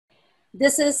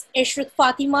This is Ishrat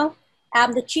Fatima.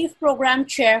 I'm the Chief Program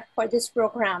Chair for this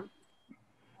program.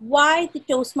 Why the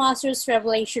Toastmasters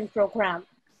Revelation Program?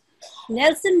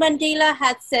 Nelson Mandela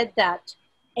had said that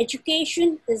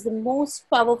education is the most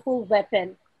powerful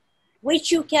weapon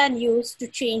which you can use to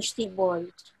change the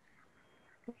world.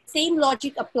 The same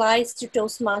logic applies to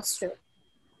Toastmaster.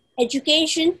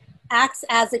 Education acts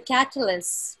as a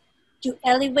catalyst to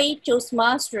elevate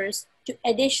Toastmasters to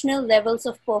additional levels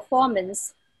of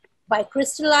performance by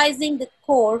crystallizing the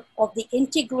core of the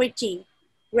integrity,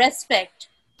 respect,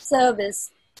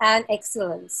 service, and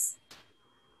excellence.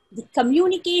 The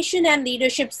communication and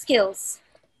leadership skills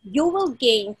you will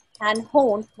gain and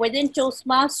hone within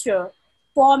Toastmaster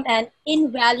form an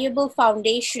invaluable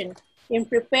foundation in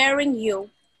preparing you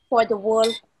for the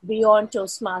world beyond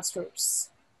Toastmasters.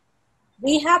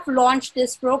 We have launched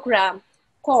this program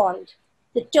called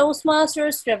the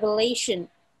Toastmasters Revelation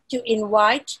to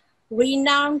invite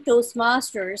renowned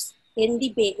Toastmasters in the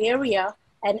Bay Area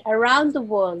and around the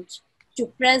world to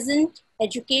present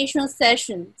educational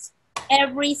sessions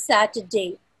every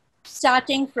Saturday,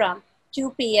 starting from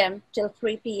 2 p.m. till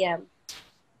 3 p.m.,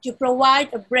 to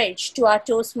provide a bridge to our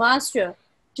Toastmaster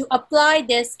to apply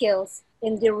their skills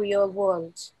in the real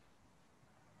world.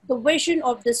 The vision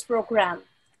of this program: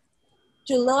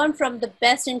 to learn from the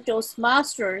best in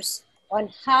Toastmasters on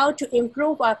how to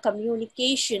improve our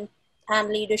communication and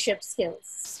leadership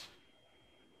skills.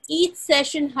 Each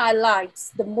session highlights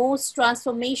the most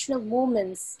transformational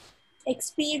moments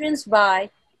experienced by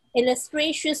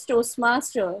illustrious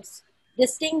Toastmasters,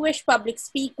 distinguished public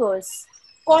speakers,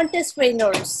 contest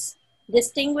winners,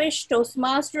 distinguished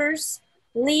Toastmasters,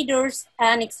 leaders,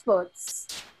 and experts.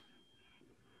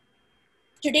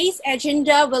 Today's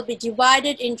agenda will be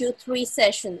divided into three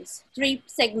segments.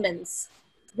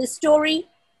 The story: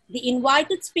 the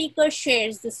invited speaker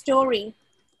shares the story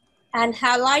and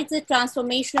highlights the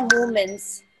transformational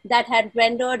moments that had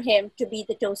rendered him to be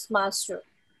the Toastmaster.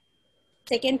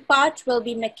 Second part will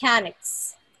be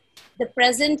mechanics. The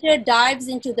presenter dives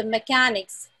into the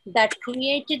mechanics that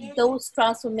created those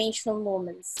transformational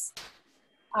moments.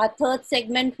 Our third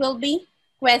segment will be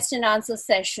question and answer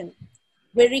session.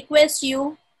 We request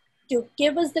you to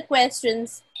give us the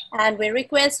questions and we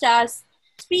request our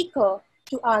speaker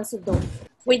to answer those.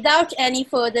 Without any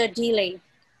further delay,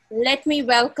 let me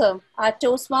welcome our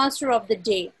Toastmaster of the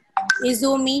day,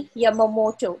 Izumi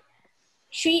Yamamoto.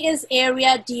 She is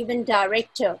Area Divan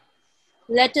Director.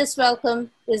 Let us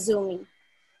welcome Izumi.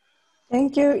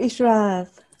 Thank you, Ishrat.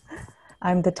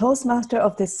 I'm the Toastmaster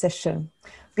of this session.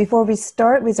 Before we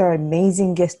start with our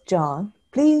amazing guest, John,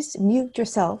 please mute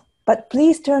yourself, but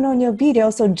please turn on your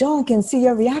video so John can see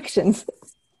your reactions.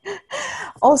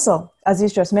 Also, as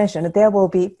Ishrat mentioned, there will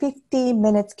be 15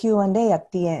 minutes Q&A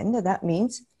at the end. That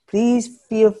means please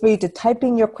feel free to type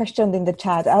in your question in the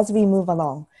chat as we move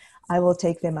along. I will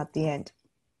take them at the end.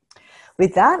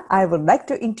 With that, I would like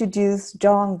to introduce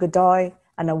John Godoy,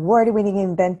 an award-winning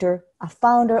inventor, a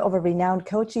founder of a renowned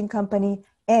coaching company,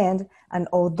 and an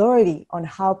authority on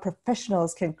how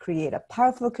professionals can create a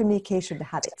powerful communication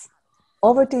habits.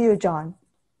 Over to you, John.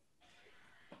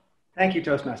 Thank you,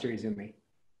 Toastmaster Izumi.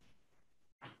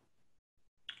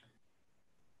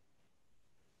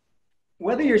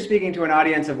 Whether you're speaking to an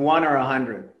audience of 1 or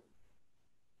 100,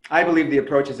 I believe the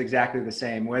approach is exactly the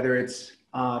same, whether it's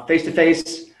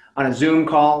face-to-face on a Zoom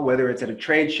call, whether it's at a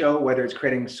trade show, whether it's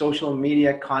creating social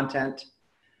media content,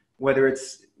 whether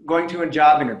it's going to a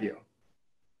job interview.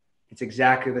 It's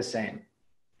exactly the same.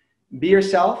 Be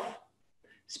yourself,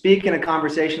 speak in a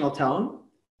conversational tone,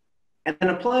 and then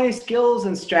apply skills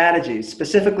and strategies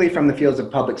specifically from the fields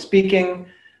of public speaking,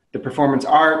 the performance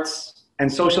arts,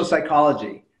 and social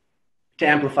psychology to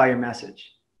amplify your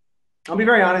message. I'll be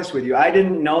very honest with you. I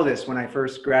didn't know this when I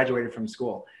first graduated from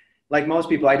school. Like most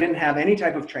people, I didn't have any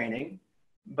type of training,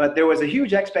 but there was a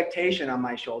huge expectation on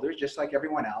my shoulders, just like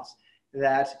everyone else,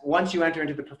 that once you enter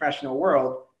into the professional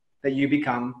world, that you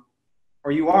become,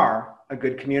 or you are, a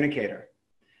good communicator.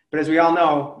 But as we all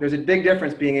know, there's a big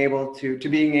difference being able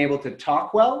to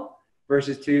talk well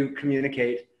versus to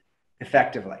communicate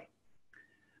effectively.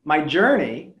 My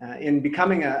journey in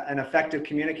becoming an effective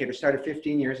communicator started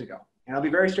 15 years ago. And I'll be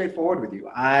very straightforward with you.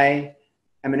 I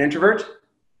am an introvert,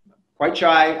 quite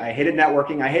shy. I hated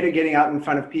networking. I hated getting out in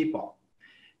front of people.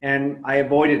 And I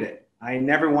avoided it. I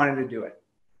never wanted to do it.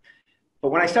 But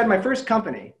when I started my first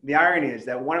company, the irony is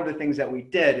that one of the things that we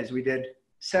did is we did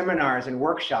seminars and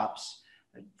workshops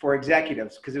for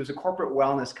executives because it was a corporate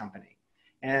wellness company.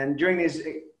 And during these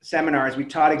seminars, we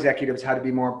taught executives how to be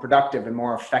more productive and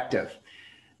more effective.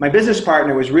 My business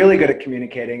partner was really good at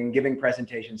communicating and giving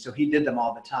presentations, so he did them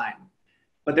all the time.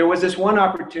 But there was this one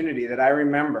opportunity that I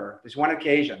remember, this one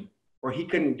occasion where he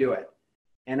couldn't do it,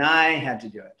 and I had to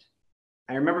do it.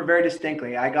 I remember very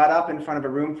distinctly, I got up in front of a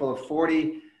room full of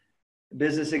 40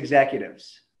 business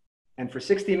executives, and for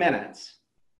 60 minutes,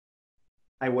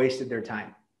 I wasted their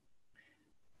time.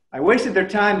 I wasted their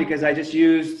time because I just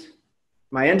used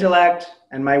my intellect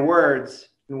and my words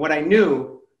and what I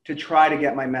knew to try to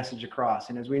get my message across.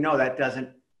 And as we know, that doesn't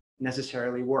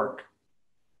necessarily work.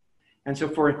 And so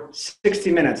for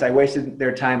 60 minutes, I wasted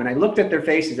their time, and I looked at their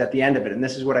faces at the end of it, and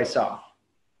this is what I saw.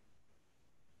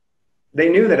 They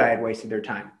knew that I had wasted their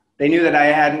time. They knew that I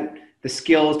hadn't the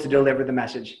skills to deliver the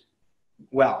message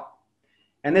well.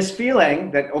 And this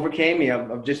feeling that overcame me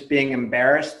of just being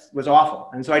embarrassed was awful.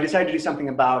 And so I decided to do something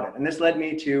about it. And this led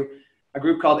me to a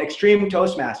group called Extreme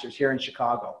Toastmasters here in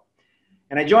Chicago.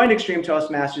 And I joined Extreme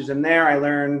Toastmasters, and there I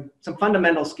learned some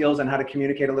fundamental skills on how to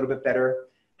communicate a little bit better,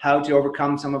 how to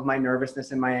overcome some of my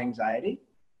nervousness and my anxiety.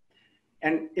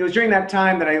 And it was during that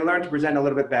time that I learned to present a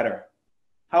little bit better.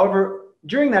 However,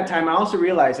 during that time, I also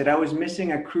realized that I was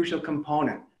missing a crucial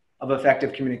component of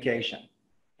effective communication.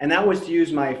 And that was to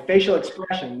use my facial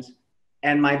expressions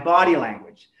and my body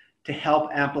language to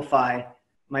help amplify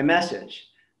my message.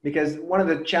 Because one of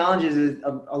the challenges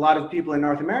of a lot of people in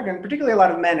North America, and particularly a lot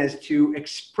of men, is to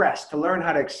express, to learn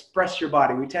how to express your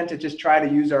body. We tend to just try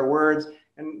to use our words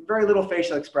and very little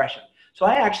facial expression. So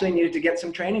I actually needed to get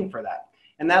some training for that.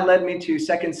 And that led me to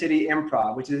Second City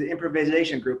Improv, which is an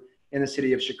improvisation group in the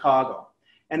city of Chicago.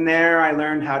 And there I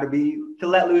learned how to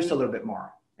let loose a little bit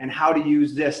more and how to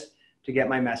use this to get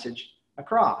my message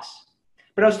across.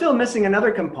 But I was still missing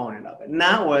another component of it, and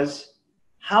that was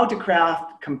how to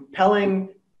craft compelling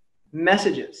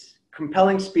messages,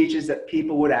 compelling speeches that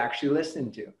people would actually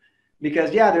listen to.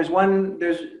 Because yeah, there's one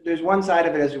side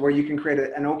of it is where you can create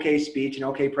an okay speech, an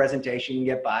okay presentation, you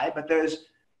can get by, but there's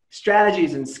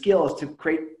strategies and skills to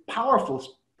create powerful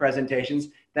presentations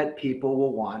that people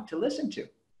will want to listen to.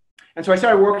 And so I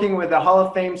started working with a Hall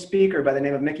of Fame speaker by the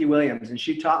name of Mickey Williams, and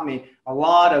she taught me a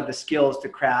lot of the skills to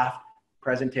craft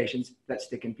presentations that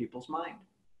stick in people's mind.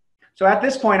 So at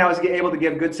this point, I was able to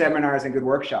give good seminars and good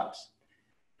workshops.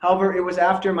 However, it was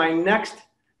after my next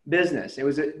business. It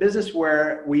was a business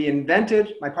where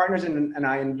my partners and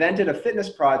I invented a fitness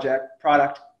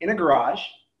product in a garage,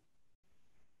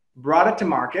 brought it to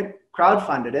market,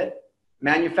 crowdfunded it,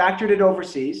 manufactured it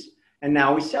overseas, and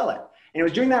now we sell it. And it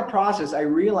was during that process I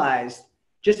realized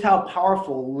just how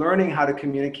powerful learning how to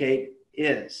communicate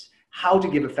is, how to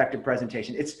give effective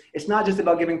presentation. It's not just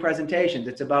about giving presentations.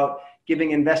 It's about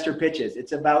giving investor pitches.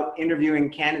 It's about interviewing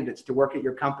candidates to work at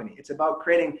your company. It's about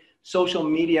creating social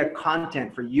media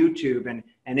content for YouTube and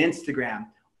Instagram.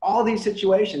 All these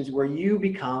situations where you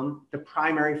become the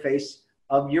primary face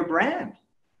of your brand.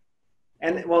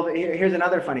 And well, here's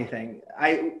another funny thing.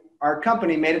 Our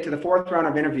company made it to the 4th round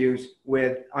of interviews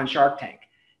on Shark Tank.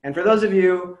 And for those of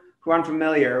you who aren't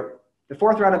familiar, the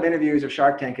 4th round of interviews of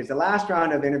Shark Tank is the last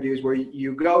round of interviews where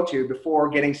you go to before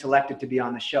getting selected to be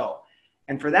on the show.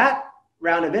 And for that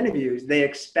round of interviews, they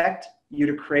expect you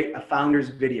to create a founder's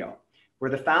video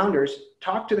where the founders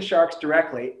talk to the sharks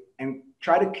directly and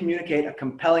try to communicate a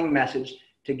compelling message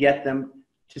to get them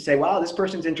to say, wow, this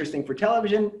person's interesting for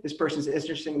television. This person's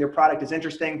interesting. Their product is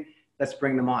interesting. Let's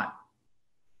bring them on.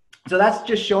 So that's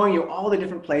just showing you all the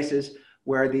different places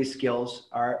where these skills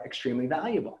are extremely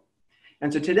valuable.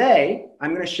 And so today,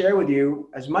 I'm going to share with you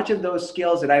as much of those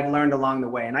skills that I've learned along the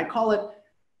way. And I call it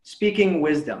speaking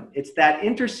wisdom. It's that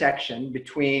intersection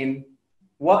between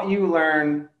what you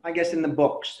learn, I guess, in the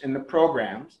books, in the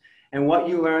programs, and what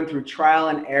you learn through trial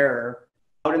and error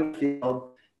out in the field,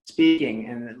 speaking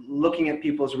and looking at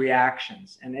people's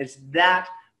reactions. And it's that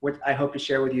what I hope to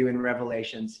share with you in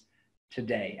Revelations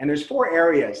today. And there's 4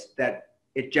 areas that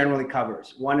it generally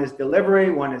covers. One is delivery,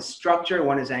 one is structure,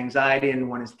 one is anxiety, and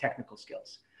one is technical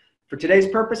skills. For today's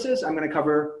purposes, I'm going to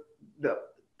cover the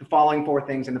following 4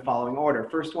 things in the following order.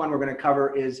 First one we're going to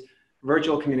cover is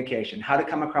virtual communication, how to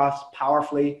come across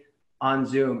powerfully on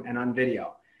Zoom and on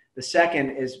video. The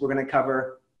second is we're going to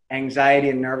cover anxiety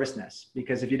and nervousness,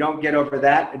 because if you don't get over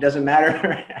that, it doesn't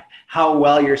matter how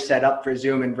well you're set up for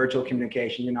Zoom and virtual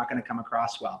communication, you're not going to come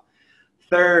across well.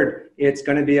 Third, it's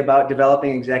going to be about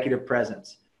developing executive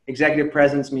presence. Executive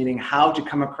presence meaning how to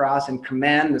come across and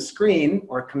command the screen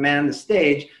or command the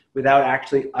stage without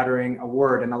actually uttering a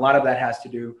word. And a lot of that has to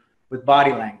do with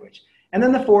body language. And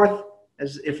then the fourth,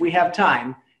 is if we have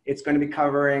time, it's going to be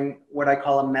covering what I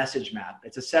call a message map.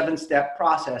 It's a 7-step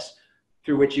process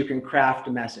through which you can craft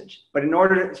a message. But in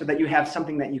order so that you have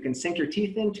something that you can sink your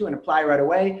teeth into and apply right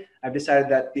away, I've decided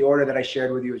that the order that I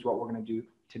shared with you is what we're going to do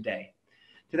today.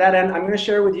 To that end, I'm going to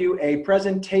share with you a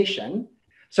presentation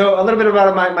So a little bit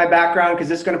about my background, because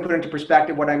this is going to put into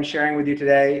perspective what I'm sharing with you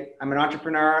today. I'm an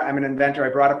entrepreneur. I'm an inventor. I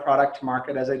brought a product to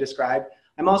market, as I described.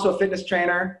 I'm also a fitness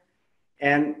trainer.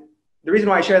 And the reason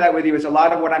why I share that with you is a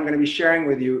lot of what I'm going to be sharing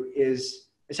with you is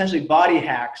essentially body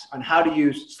hacks on how to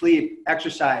use sleep,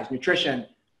 exercise, nutrition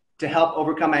to help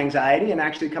overcome anxiety and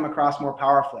actually come across more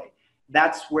powerfully.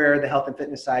 That's where the health and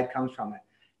fitness side comes from it.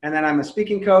 And then I'm a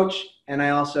speaking coach, and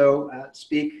I also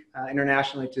speak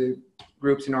internationally to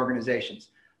groups and organizations.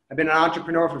 I've been an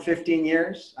entrepreneur for 15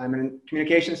 years. I'm a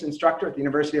communications instructor at the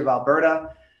University of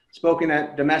Alberta, spoken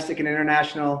at domestic and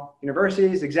international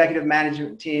universities, executive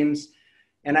management teams,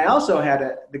 and I also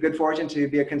had the good fortune to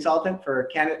be a consultant for a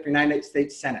candidate for United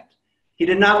States Senate. He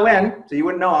did not win, so you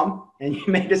wouldn't know him, and you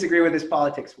may disagree with his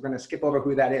politics. We're going to skip over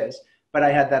who that is, but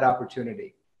I had that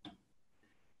opportunity.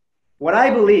 What I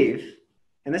believe,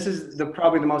 and this is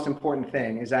probably the most important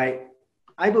thing, is I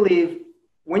believe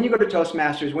when you go to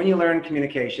Toastmasters, when you learn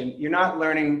communication, you're not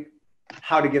learning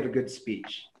how to give a good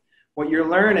speech. What you're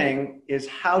learning is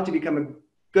how to become a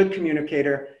good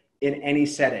communicator in any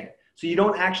setting. So you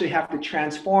don't actually have to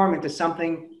transform into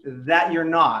something that you're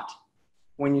not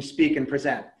when you speak and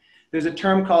present. There's a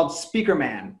term called speaker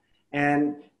man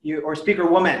or speaker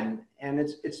woman. And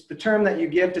it's the term that you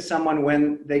give to someone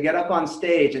when they get up on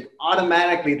stage and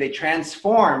automatically they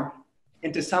transform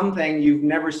into something you've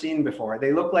never seen before.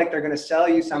 They look like they're going to sell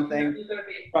you something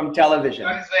from television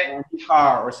or a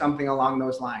car or something along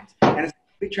those lines. And it's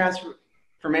a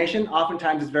transformation.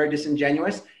 Oftentimes it's very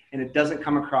disingenuous and it doesn't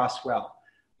come across well.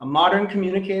 A modern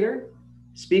communicator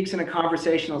speaks in a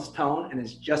conversational tone and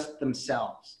is just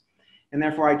themselves. And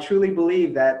therefore, I truly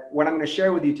believe that what I'm going to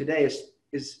share with you today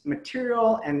is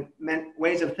material and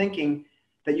ways of thinking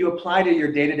that you apply to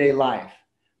your day-to-day life,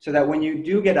 so that when you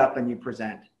do get up and you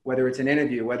present, whether it's an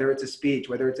interview, whether it's a speech,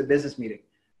 whether it's a business meeting,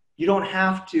 you don't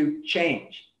have to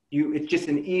change. It's just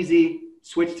an easy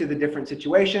switch to the different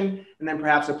situation, and then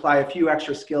perhaps apply a few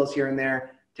extra skills here and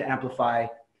there to amplify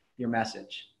your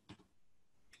message.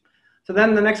 So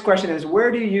then the next question is, where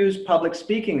do you use public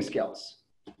speaking skills?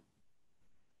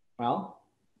 Well,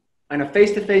 in a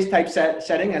face-to-face type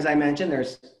setting, as I mentioned,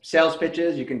 there's sales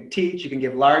pitches, you can teach, you can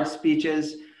give large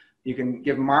speeches, you can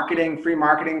give free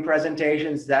marketing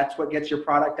presentations. That's what gets your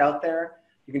product out there.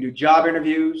 You can do job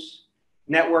interviews,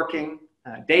 networking,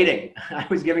 dating. I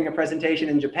was giving a presentation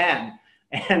in Japan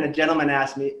and a gentleman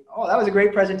asked me, "Oh, that was a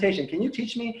great presentation. Can you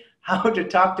teach me how to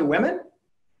talk to women?"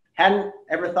 Hadn't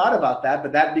ever thought about that,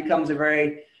 but that becomes a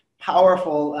very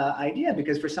powerful idea,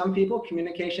 because for some people,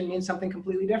 communication means something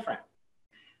completely different.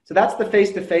 So that's the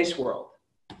face-to-face world.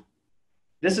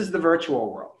 This is the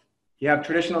virtual world. You have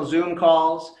traditional Zoom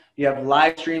calls, you have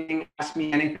live streaming, Ask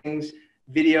Me Anythings,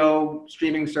 video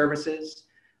streaming services.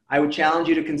 I would challenge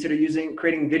you to consider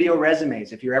creating video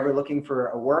resumes. If you're ever looking for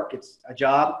a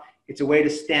job, it's a way to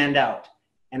stand out.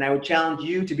 And I would challenge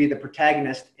you to be the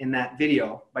protagonist in that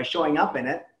video by showing up in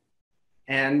it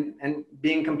and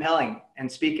being compelling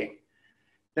and speaking.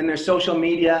 Then there's social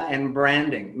media and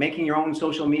branding, making your own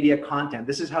social media content.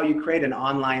 This is how you create an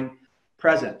online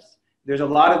presence. There's a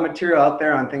lot of material out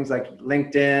there on things like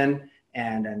LinkedIn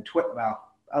and Twitter.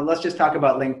 Well, let's just talk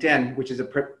about LinkedIn, which is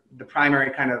the primary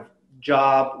kind of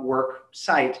job work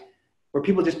site where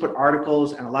people just put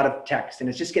articles and a lot of text, and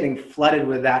it's just getting flooded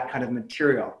with that kind of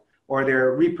material, or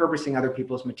they're repurposing other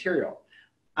people's material.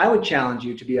 I would challenge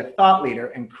you to be a thought leader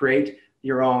and create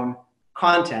your own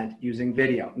content using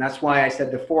video. And that's why I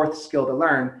said the fourth skill to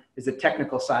learn is the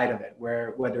technical side of it,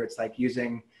 whether it's like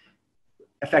using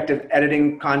effective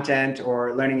editing content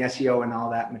or learning SEO and all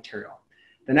that material.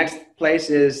 The next place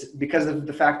is, because of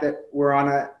the fact that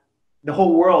the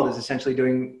whole world is essentially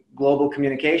doing global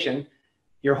communication,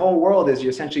 your whole world is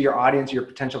essentially your audience, your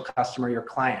potential customer, your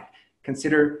client.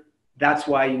 Consider that's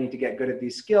why you need to get good at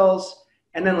these skills.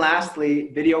 And then lastly,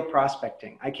 video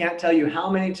prospecting. I can't tell you how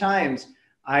many times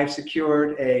I've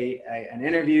secured an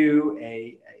interview,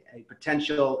 a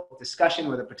potential discussion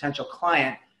with a potential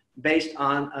client based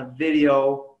on a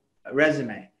video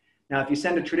resume. Now, if you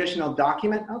send a traditional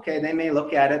document, okay, they may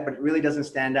look at it, but it really doesn't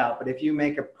stand out. But if you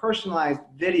make a personalized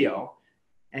video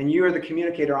and you're the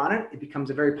communicator on it, it becomes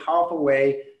a very powerful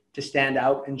way to stand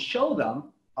out and show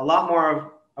them a lot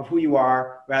more of who you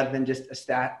are, rather than just a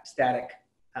static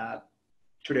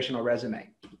traditional resume.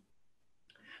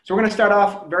 So we're going to start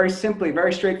off very simply,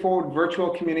 very straightforward,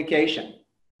 virtual communication.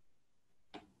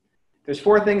 There's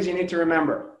 4 things you need to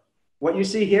remember. What you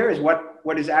see here is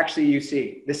what is actually you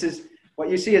see. This is what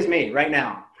you see is me right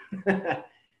now.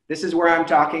 This is where I'm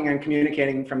talking and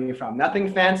communicating from.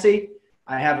 Nothing fancy.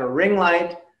 I have a ring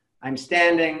light. I'm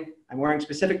standing. I'm wearing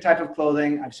specific type of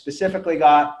clothing. I've specifically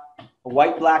got a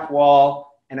white-black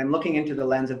wall and I'm looking into the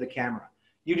lens of the camera.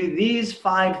 You do these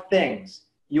 5 things,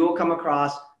 you will come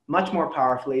across much more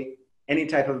powerfully any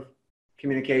type of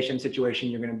communication situation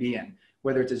you're going to be in,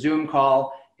 whether it's a Zoom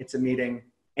call, it's a meeting,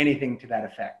 anything to that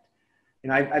effect. You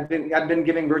know, I've been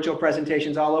giving virtual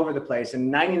presentations all over the place,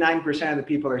 and 99% of the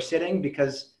people are sitting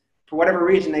because for whatever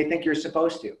reason they think you're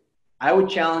supposed to. I would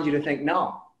challenge you to think,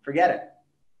 no, forget it.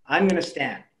 I'm going to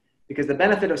stand, because the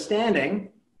benefit of standing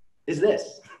is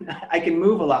this. I can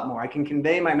move a lot more. I can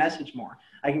convey my message more.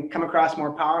 I can come across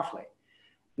more powerfully.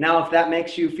 Now, if that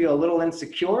makes you feel a little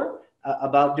insecure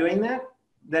about doing that,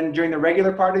 then during the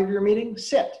regular part of your meeting,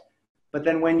 sit. But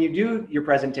then when you do your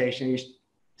presentation, you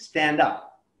stand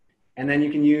up. And then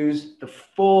you can use the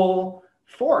full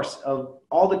force of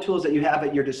all the tools that you have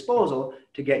at your disposal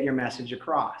to get your message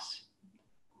across.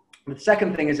 The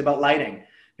second thing is about lighting.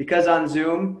 Because on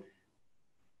Zoom,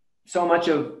 so much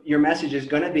of your message is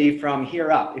going to be from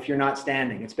here up if you're not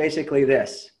standing. It's basically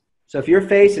this. So if your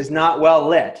face is not well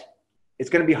lit, it's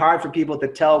going to be hard for people to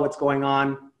tell what's going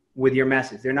on with your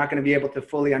message. They're not going to be able to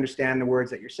fully understand the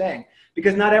words that you're saying,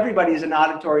 because not everybody is an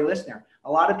auditory listener.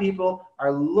 A lot of people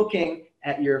are looking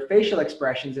at your facial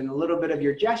expressions and a little bit of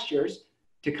your gestures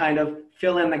to kind of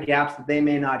fill in the gaps that they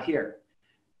may not hear.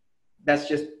 That's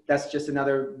just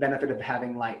another benefit of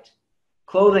having light.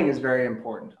 Clothing is very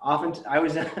important. Often I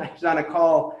was on a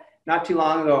call not too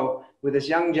long ago with this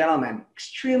young gentleman,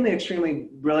 extremely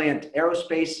brilliant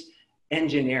aerospace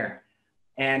engineer.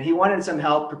 And he wanted some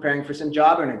help preparing for some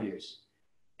job interviews.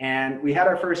 And we had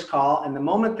our first call, and the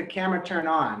moment the camera turned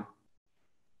on,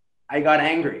 I got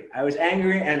angry. I was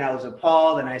angry and I was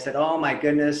appalled, and I said, oh my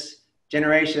goodness,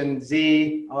 Generation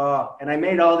Z, oh, and I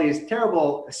made all these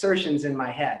terrible assertions in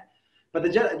my head. But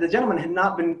the gentleman had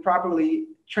not been properly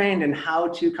trained in how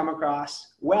to come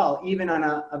across well, even on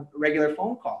a regular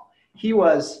phone call. He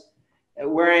was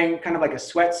wearing kind of like a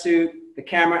sweatsuit. The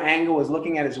camera angle was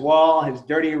looking at his wall, his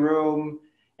dirty room,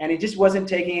 and he just wasn't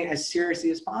taking it as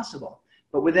seriously as possible.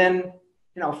 But within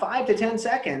 5 to 10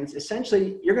 seconds,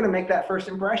 essentially, you're going to make that first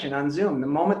impression on Zoom. The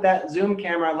moment that Zoom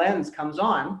camera lens comes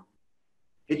on,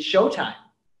 it's showtime.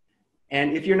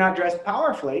 And if you're not dressed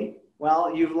powerfully,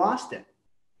 well, you've lost it.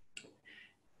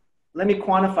 Let me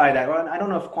quantify that. Well, I don't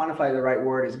know if quantify the right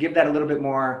word is. Give that a little bit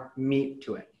more meat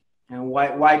to it, and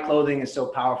why clothing is so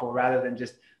powerful rather than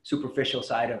just superficial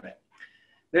side of it.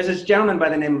 There's this gentleman by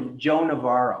the name of Joe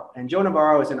Navarro, and Joe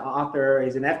Navarro is an author.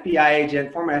 He's an FBI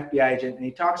agent, former FBI agent, and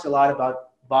he talks a lot about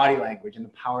body language and the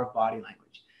power of body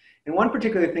language. And one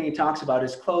particular thing he talks about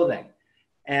is clothing.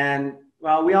 And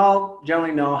well, we all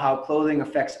generally know how clothing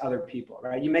affects other people,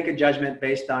 right? You make a judgment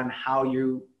based on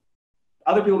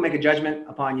other people make a judgment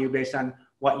upon you based on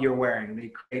what you're wearing. They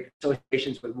create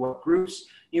associations with what groups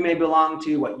you may belong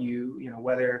to,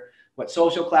 what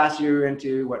social class you're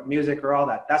into, what music or all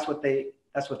that. That's what they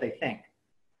think.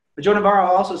 But Joe Navarro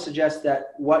also suggests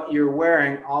that what you're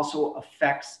wearing also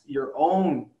affects your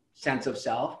own sense of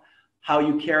self, how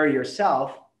you carry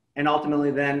yourself, and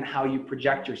ultimately then how you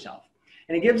project yourself.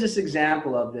 And he gives this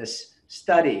example of this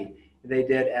study they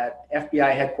did at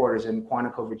FBI headquarters in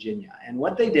Quantico, Virginia. And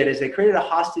what they did is they created a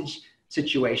hostage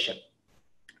situation.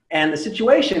 And the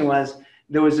situation was,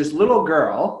 there was this little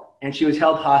girl and she was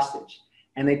held hostage.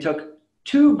 And they took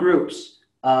 2 groups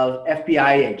of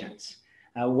FBI agents.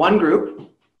 One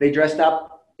group, they dressed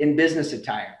up in business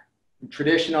attire,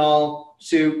 traditional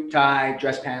suit, tie,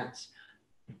 dress pants.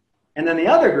 And then the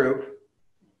other group,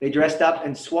 they dressed up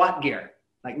in SWAT gear,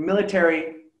 like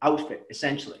military outfit,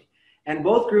 essentially. And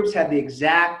both groups had the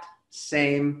exact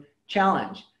same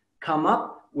challenge: come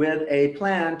up with a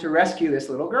plan to rescue this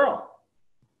little girl.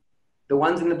 The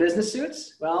ones in the business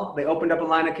suits, well, they opened up a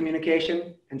line of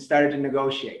communication and started to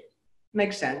negotiate.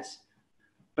 Makes sense.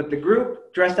 But the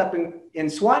group dressed up in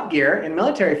SWAT gear, in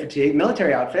military fatigue,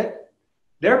 military outfit,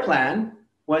 their plan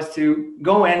was to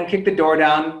go in, kick the door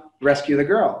down, rescue the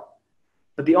girl.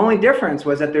 But the only difference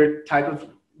was that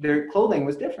their clothing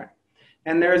was different.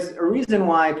 And there's a reason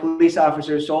why police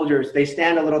officers, soldiers, they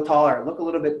stand a little taller, look a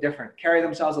little bit different, carry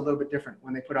themselves a little bit different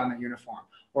when they put on their uniform.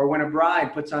 Or when a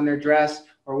bride puts on their dress,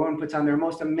 or a woman puts on their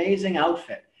most amazing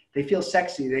outfit. They feel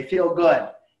sexy, they feel good,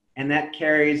 and that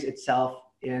carries itself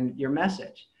in your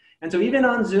message. And so even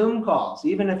on Zoom calls,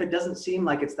 even if it doesn't seem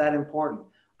like it's that important,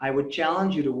 I would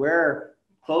challenge you to wear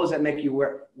clothes that make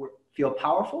you feel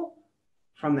powerful,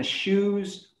 from the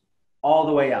shoes all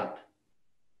the way up.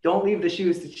 Don't leave the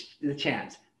shoes to the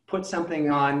chance. Put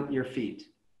something on your feet.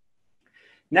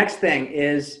 Next thing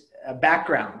is a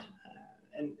background.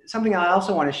 And something I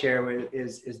also want to share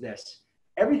is this.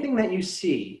 Everything that you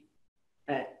see,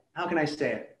 how can I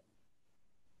say it?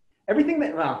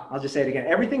 I'll just say it again.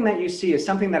 Everything that you see is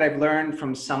something that I've learned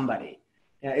from somebody.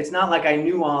 It's not like I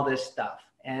knew all this stuff.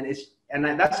 And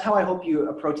that's how I hope you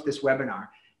approach this webinar,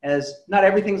 as not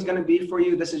everything's going to be for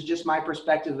you. This is just my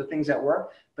perspective of things that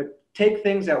work, but take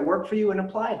things that work for you and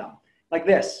apply them. Like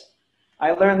this.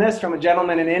 I learned this from a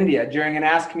gentleman in India during an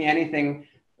Ask Me Anything,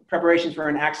 preparations for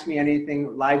an Ask Me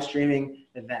Anything live streaming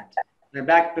event. And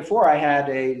back before, I had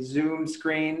a Zoom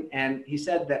screen, and he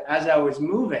said that as I was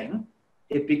moving,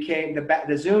 it became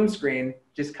the Zoom screen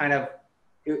just kind of,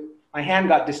 my hand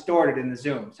got distorted in the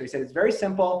Zoom. So he said, it's very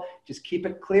simple. Just keep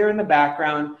it clear in the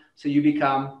background so you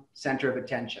become center of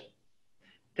attention.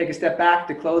 Take a step back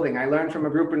to clothing. I learned from a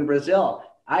group in Brazil.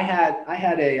 I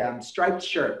had a striped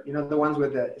shirt, you know, the ones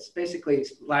with it's basically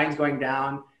lines going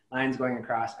down, lines going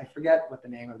across. I forget what the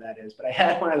name of that is, but I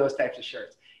had one of those types of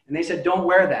shirts. And they said, don't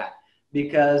wear that,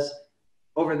 because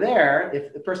over there,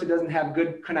 if the person doesn't have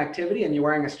good connectivity and you're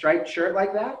wearing a striped shirt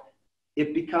like that,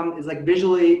 it's like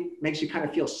visually makes you kind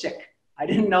of feel sick. I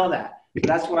didn't know that. So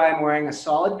that's why I'm wearing a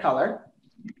solid color,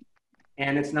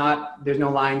 and there's no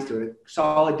lines to it.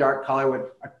 Solid dark color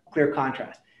with a clear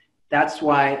contrast. That's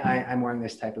why I'm wearing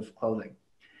this type of clothing.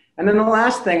 And then the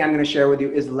last thing I'm going to share with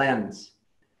you is lens.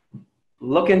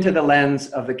 Look into the lens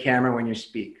of the camera when you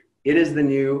speak. It is the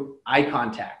new eye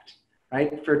contact,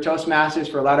 right? For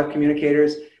Toastmasters, for a lot of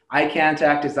communicators, eye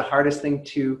contact is the hardest thing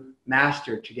to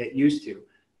master, to get used to.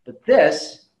 But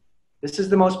this is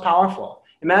the most powerful.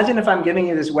 Imagine if I'm giving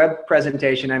you this web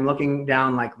presentation, I'm looking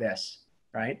down like this,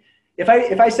 right? If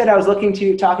I said I was talking to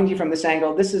you from this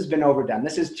angle, this has been overdone.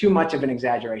 This is too much of an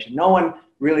exaggeration. No one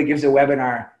really gives a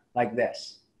webinar like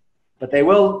this, but they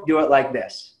will do it like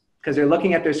this because they're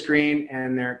looking at their screen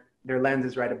and their lens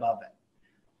is right above it.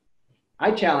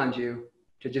 I challenge you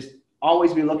to just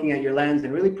always be looking at your lens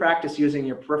and really practice using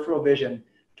your peripheral vision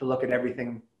to look at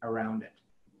everything around it.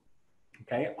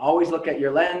 Okay, always look at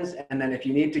your lens, and then if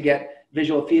you need to get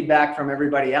visual feedback from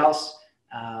everybody else,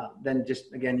 then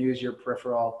just, again, use your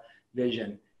peripheral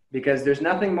vision, because there's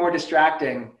nothing more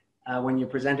distracting when you're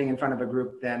presenting in front of a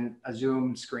group than a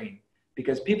Zoom screen,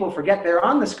 because people forget they're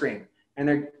on the screen and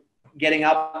they're getting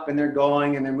up and they're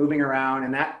going and they're moving around,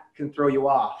 and that can throw you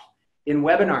off. In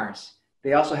webinars,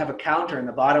 they also have a counter in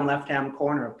the bottom left-hand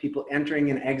corner of people entering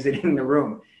and exiting the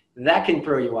room. That can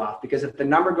throw you off, because if the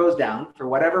number goes down for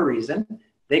whatever reason,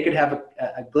 they could have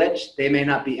a glitch, they may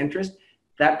not be interested.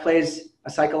 That plays a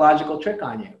psychological trick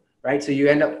on you, right? So you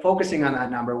end up focusing on that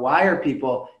number. Why are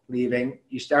people leaving?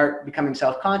 You start becoming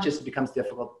self-conscious. It becomes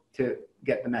difficult to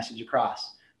get the message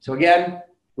across. So again,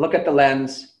 look at the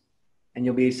lens and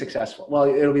you'll be successful. Well,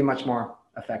 it'll be much more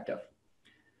effective.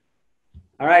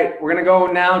 All right, we're gonna go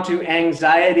now to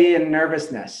anxiety and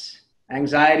nervousness.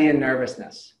 Anxiety and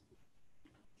nervousness.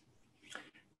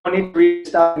 Don't need to read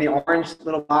stuff in the orange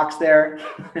little box there.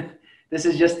 This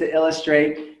is just to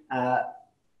illustrate.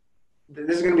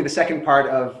 This is going to be the second part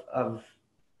of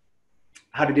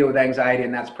how to deal with anxiety,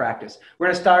 and that's practice. We're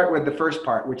going to start with the first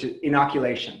part, which is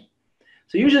inoculation.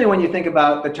 So usually when you think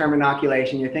about the term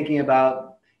inoculation, you're thinking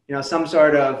about, you know, some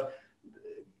sort of,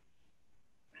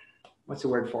 what's the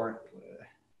word for it?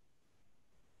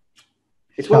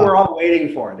 It's what we're all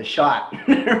waiting for, the shot,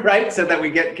 right? So that we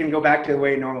can go back to the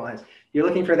way normal is. You're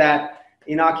looking for that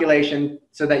inoculation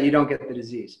so that you don't get the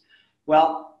disease.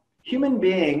 Well, human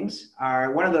beings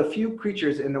are one of the few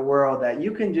creatures in the world that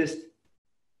you can just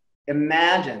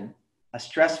imagine a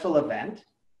stressful event,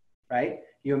 right?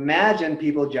 You imagine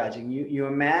people judging you. You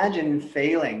imagine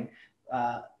failing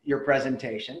your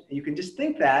presentation. You can just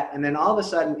think that, and then all of a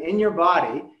sudden in your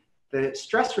body, the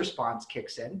stress response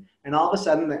kicks in, and all of a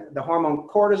sudden the hormone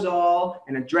cortisol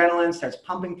and adrenaline starts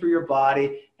pumping through your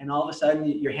body, and all of a sudden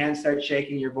your hands start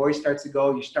shaking, your voice starts to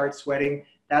go, you start sweating.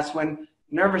 That's when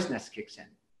nervousness kicks in.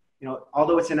 You know,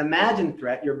 although it's an imagined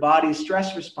threat, your body's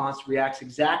stress response reacts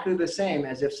exactly the same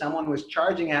as if someone was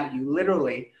charging at you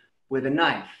literally with a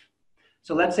knife.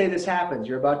 So let's say this happens.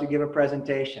 You're about to give a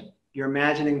presentation. You're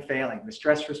imagining failing. The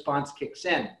stress response kicks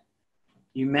in.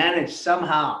 You manage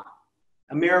somehow.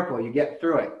 A miracle, you get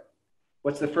through it.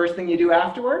 What's the first thing you do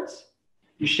afterwards?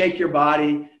 You shake your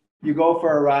body, you go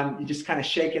for a run, you just kind of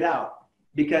shake it out.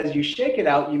 Because you shake it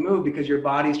out, you move because your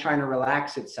body's trying to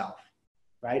relax itself,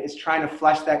 right? It's trying to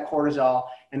flush that cortisol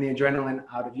and the adrenaline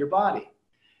out of your body.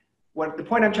 The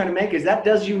point I'm trying to make is that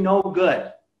does you no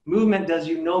good. Movement does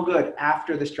you no good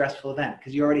after the stressful event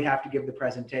because you already have to give the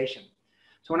presentation.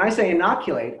 So when I say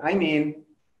inoculate, I mean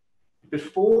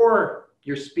before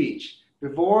your speech,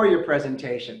 before your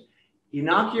presentation,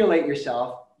 inoculate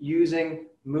yourself using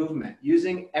movement,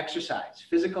 using exercise,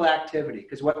 physical activity,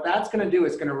 because what that's going to do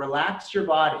is going to relax your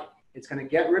body. It's going to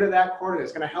get rid of that cortisol.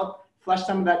 It's going to help flush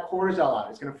some of that cortisol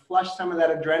out. It's going to flush some of that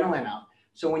adrenaline out.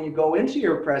 So when you go into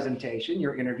your presentation,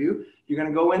 your interview, you're going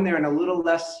to go in there in a little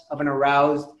less of an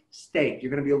aroused state.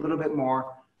 You're going to be a little bit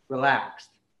more relaxed.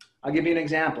 I'll give you an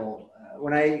example.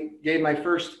 When I gave my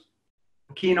first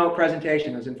keynote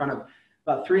presentation, I was in front of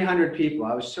about 300 people.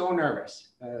 I was so nervous.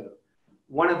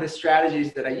 One of the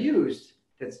strategies that I used,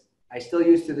 that I still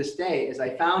use to this day, is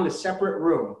I found a separate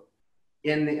room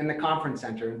in the conference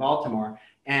center in Baltimore,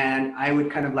 and I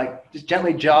would kind of like just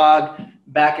gently jog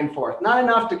back and forth. Not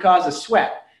enough to cause a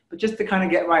sweat, but just to kind of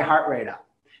get my heart rate up.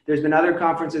 There's been other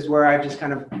conferences where I've just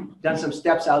kind of done some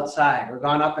steps outside or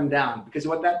gone up and down, because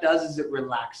what that does is it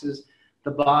relaxes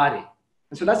the body.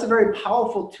 And so that's a very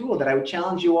powerful tool that I would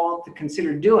challenge you all to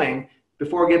consider doing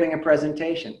before giving a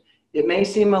presentation. It may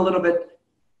seem a little bit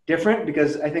different,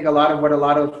 because I think a lot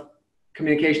of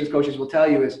communications coaches will tell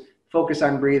you is focus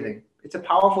on breathing. It's a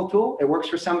powerful tool. It works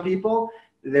for some people.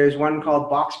 There's one called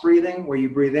box breathing, where you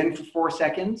breathe in for 4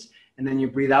 seconds and then you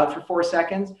breathe out for 4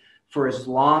 seconds for as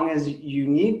long as you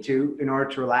need to in order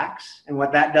to relax. And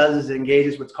what that does is it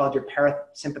engages what's called your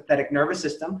parasympathetic nervous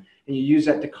system, and you use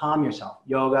that to calm yourself.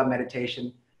 Yoga,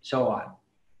 meditation, so on.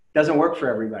 Doesn't work for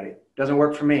everybody. Doesn't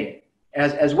work for me.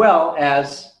 As well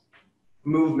as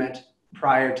movement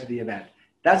prior to the event.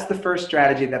 That's the first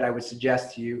strategy that I would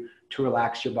suggest to you to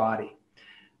relax your body.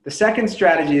 The second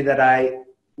strategy that I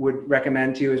would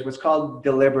recommend to you is what's called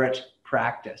deliberate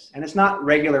practice. And it's not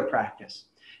regular practice.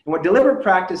 And what deliberate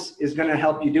practice is going to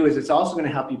help you do is it's also going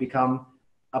to help you become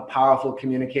a powerful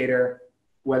communicator,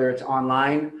 whether it's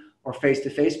online or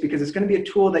face-to-face, because it's going to be a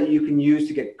tool that you can use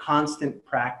to get constant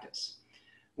practice.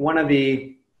 One of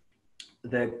the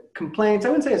complaints, I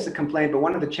wouldn't say it's a complaint, but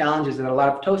one of the challenges that a lot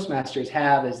of Toastmasters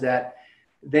have is that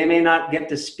they may not get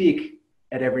to speak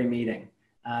at every meeting.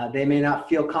 They may not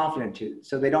feel confident to,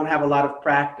 so they don't have a lot of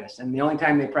practice. And the only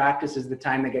time they practice is the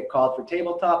time they get called for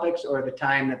table topics, or the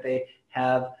time that they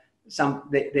have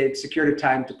they've secured a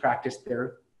time to practice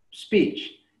their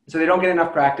speech. So they don't get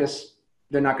enough practice.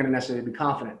 They're not going to necessarily be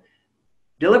confident.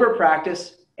 Deliberate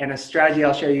practice, and a strategy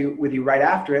I'll share with you right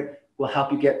after it, will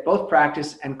help you get both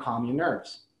practice and calm your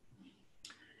nerves.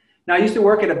 Now, I used to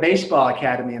work at a baseball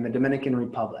academy in the Dominican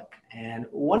Republic. And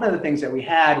one of the things that we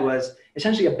had was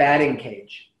essentially a batting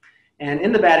cage. And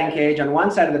in the batting cage, on one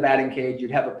side of the batting cage,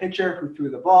 you'd have a pitcher who threw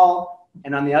the ball.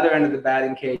 And on the other end of the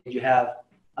batting cage, you have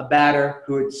a batter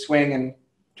who would swing and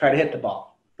try to hit the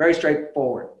ball. Very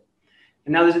straightforward.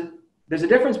 And now there's a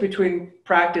difference between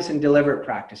practice and deliberate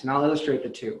practice. And I'll illustrate the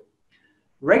two.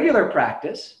 Regular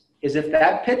practice is if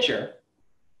that pitcher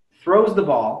throws the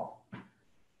ball,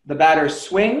 the batter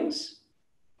swings,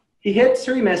 he hits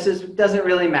or he misses, it doesn't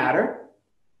really matter.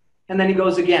 And then he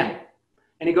goes again,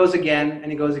 and he goes again,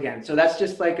 and he goes again. So that's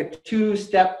just like a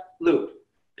 2-step loop.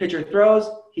 Pitcher throws,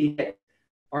 he hits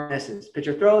or misses.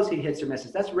 Pitcher throws, he hits or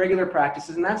misses. That's regular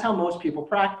practices, and that's how most people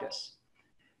practice.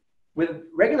 With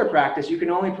regular practice, you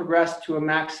can only progress to a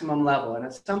maximum level, and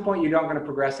at some point, you don't want to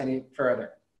progress any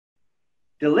further.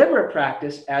 Deliberate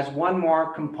practice adds one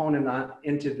more component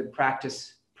into the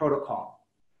practice protocol.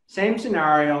 Same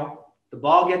scenario, the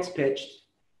ball gets pitched,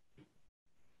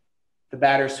 the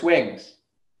batter swings.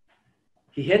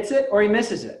 He hits it or he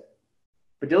misses it.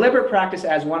 But deliberate practice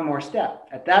adds one more step.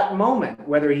 At that moment,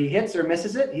 whether he hits or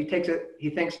misses it, he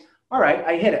thinks, all right,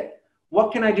 I hit it.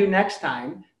 What can I do next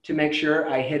time to make sure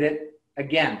I hit it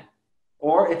again?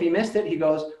 Or if he missed it, he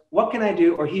goes, what can I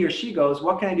do? Or he or she goes,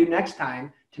 what can I do next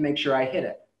time to make sure I hit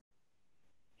it?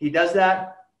 He does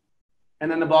that, and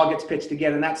then the ball gets pitched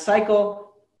again. And that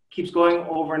cycle keeps going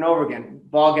over and over again.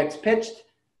 Ball gets pitched,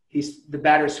 the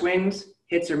batter swings,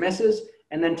 hits or misses,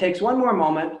 and then takes one more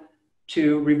moment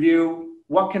to review,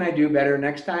 what can I do better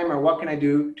next time, or what can I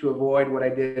do to avoid what I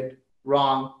did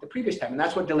wrong the previous time? And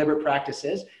that's what deliberate practice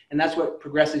is, and that's what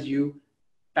progresses you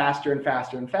faster and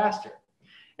faster and faster.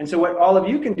 And so what all of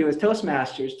you can do as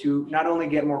Toastmasters to not only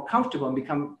get more comfortable and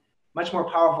become much more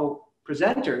powerful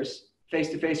presenters,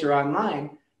 face-to-face or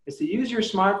online, is to use your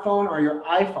smartphone or your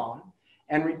iPhone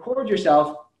and record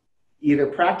yourself either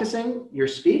practicing your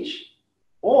speech,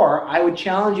 or I would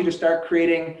challenge you to start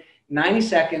creating 90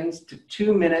 seconds to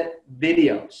 2-minute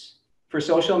videos for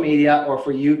social media or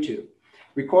for YouTube.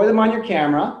 Record them on your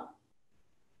camera,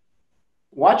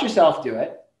 watch yourself do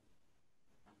it,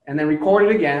 and then record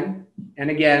it again and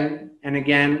again and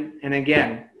again and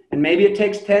again. And maybe it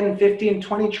takes 10, 15,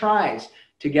 20 tries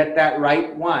to get that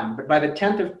right one. But by the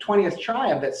 10th or 20th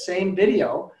try of that same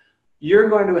video, you're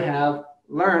going to have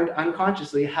learned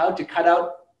unconsciously how to cut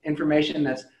out information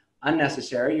that's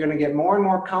unnecessary. You're going to get more and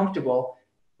more comfortable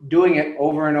doing it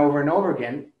over and over and over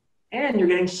again, and you're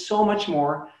getting so much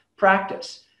more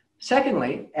practice.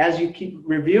 Secondly, as you keep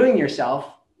reviewing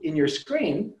yourself in your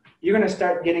screen, you're going to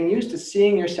start getting used to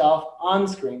seeing yourself on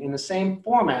screen in the same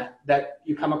format that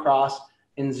you come across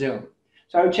in Zoom.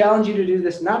 So I would challenge you to do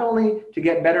this not only to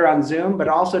get better on Zoom, but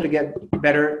also to get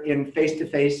better in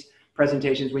face-to-face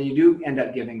presentations when you do end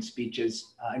up giving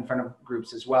speeches in front of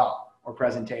groups as well, or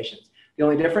presentations. The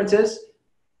only difference is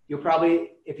you'll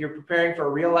probably, if you're preparing for a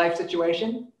real life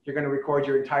situation, you're going to record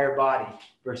your entire body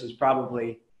versus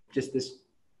probably just this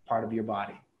part of your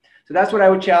body. So that's what I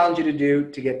would challenge you to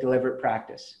do to get deliberate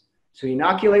practice. So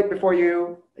inoculate before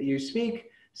you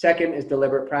speak. Second is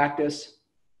deliberate practice.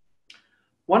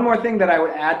 One more thing that I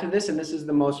would add to this, and this is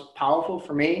the most powerful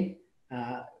for me,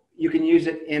 you can use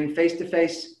it in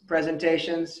face-to-face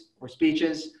presentations or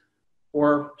speeches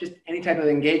or just any type of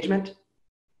engagement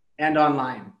and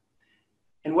online.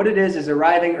 And what it is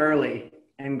arriving early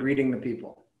and greeting the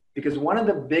people. Because one of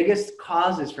the biggest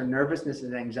causes for nervousness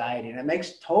and anxiety, and it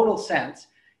makes total sense,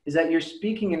 is that you're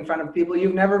speaking in front of people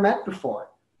you've never met before.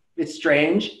 It's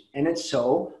strange and it's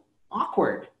so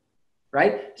awkward,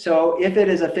 right? So if it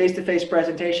is a face-to-face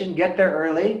presentation, get there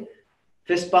early,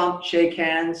 fist bump, shake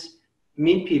hands,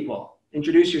 meet people,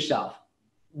 introduce yourself.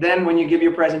 Then when you give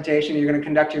your presentation, you're going to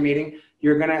conduct your meeting,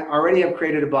 you're going to already have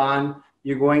created a bond.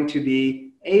 You're going to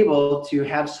be able to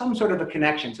have some sort of a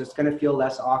connection, so it's going to feel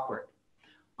less awkward.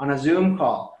 On a Zoom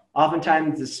call,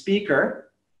 oftentimes the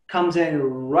speaker comes in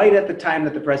right at the time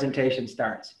that the presentation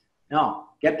starts. No,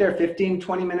 get there 15,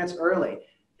 20 minutes early.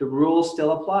 The rules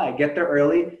still apply. Get there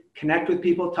early, connect with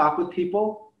people, talk with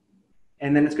people,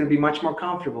 and then it's going to be much more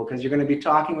comfortable because you're going to be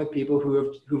talking with people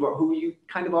who you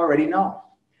kind of already know.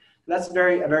 That's a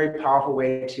very powerful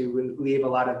way to relieve a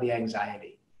lot of the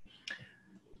anxiety.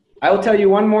 I will tell you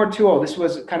one more tool. This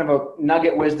was kind of a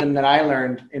nugget wisdom that I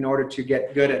learned in order to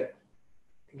get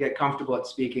comfortable at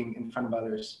speaking in front of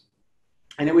others.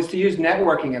 And it was to use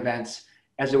networking events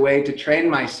as a way to train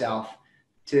myself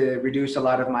to reduce a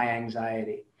lot of my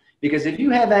anxiety. Because if you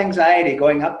have anxiety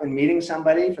going up and meeting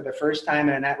somebody for the first time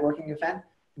at a networking event,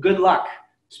 good luck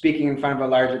speaking in front of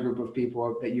a larger group of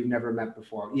people that you've never met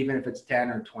before, even if it's 10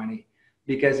 or 20.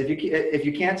 Because if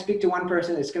you can't speak to one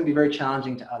person, it's going to be very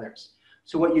challenging to others.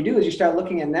 So what you do is you start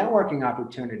looking at networking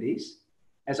opportunities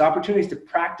as opportunities to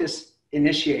practice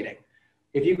initiating.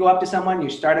 If you go up to someone, you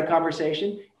start a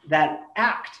conversation, that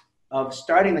act of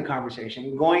starting the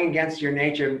conversation, going against your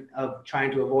nature of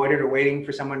trying to avoid it or waiting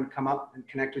for someone to come up and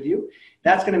connect with you,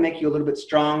 that's going to make you a little bit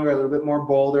stronger, a little bit more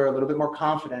bolder, a little bit more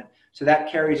confident. So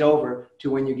that carries over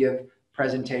to when you give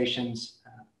presentations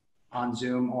on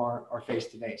Zoom or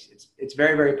face-to-face. It's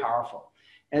very powerful.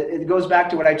 It goes back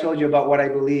to what I told you about what I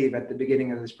believe at the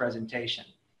beginning of this presentation.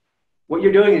 What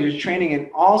you're doing is you're training in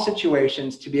all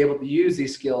situations to be able to use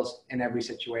these skills in every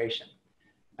situation.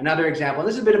 Another example,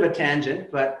 this is a bit of a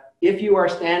tangent, but if you are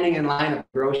standing in line at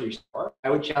the grocery store, I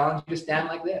would challenge you to stand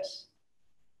like this.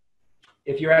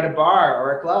 If you're at a bar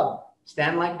or a club,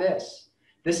 stand like this.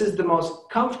 This is the most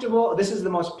comfortable, this is the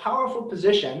most powerful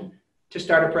position to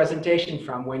start a presentation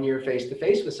from when you're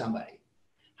face-to-face with somebody.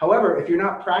 However, if you're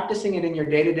not practicing it in your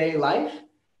day-to-day life,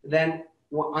 then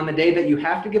on the day that you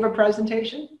have to give a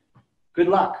presentation, good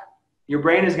luck. Your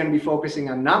brain is going to be focusing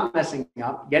on not messing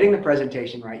up, getting the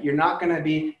presentation right. You're not going to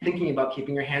be thinking about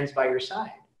keeping your hands by your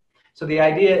side. So the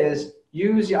idea is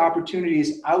use the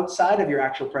opportunities outside of your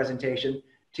actual presentation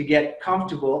to get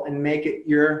comfortable and make it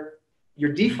your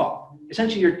default.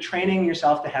 Essentially, you're training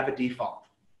yourself to have a default.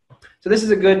 So this is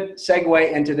a good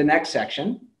segue into the next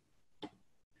section,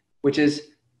 which is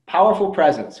powerful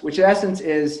presence, which in essence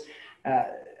is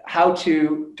how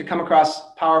to come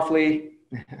across powerfully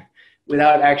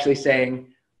without actually saying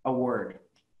a word.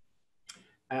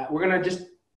 We're going to just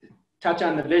touch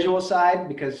on the visual side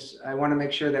because I want to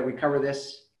make sure that we cover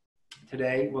this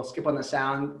today. We'll skip on the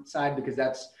sound side because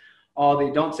that's all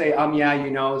the don't say yeah,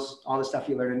 you know, all the stuff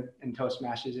you learned in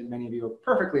Toastmasters, and many of you are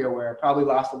perfectly aware, probably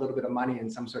lost a little bit of money in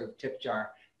some sort of tip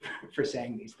jar for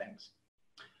saying these things.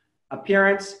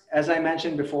 Appearance, as I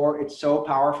mentioned before, it's so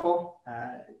powerful.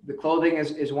 The clothing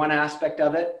is one aspect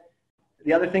of it.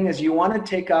 The other thing is you want to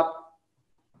take up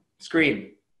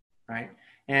screen, right?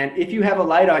 And if you have a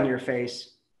light on your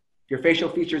face, your facial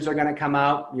features are going to come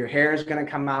out, your hair is going to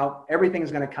come out,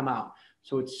 everything's going to come out.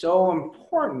 So it's so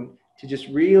important to just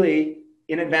really,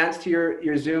 in advance to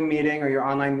your Zoom meeting or your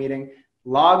online meeting,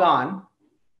 log on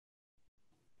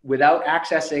without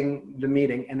accessing the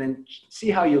meeting and then see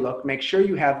how you look. Make sure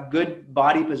you have good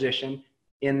body position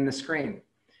in the screen.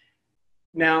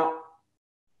 Now,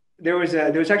 there was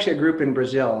actually a group in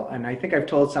Brazil, and I think I've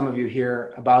told some of you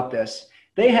here about this.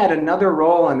 They had another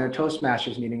role in their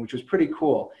Toastmasters meeting, which was pretty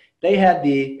cool. They had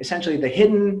essentially the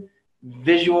hidden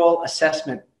visual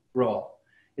assessment role.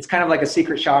 It's kind of like a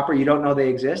secret shopper. You don't know they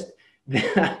exist.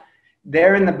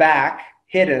 they're in the back,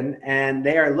 hidden, and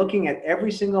they are looking at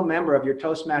every single member of your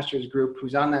Toastmasters group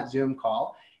who's on that Zoom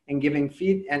call and giving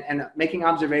and making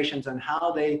observations on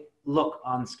how they look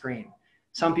on screen.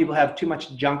 Some people have too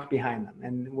much junk behind them.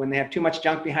 And when they have too much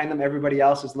junk behind them, everybody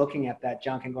else is looking at that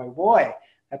junk and going, boy,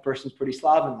 that person's pretty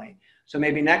slovenly. So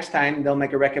maybe next time they'll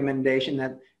make a recommendation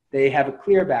that they have a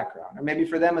clear background. Or maybe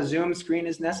for them, a Zoom screen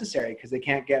is necessary because they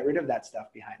can't get rid of that stuff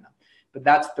behind them. But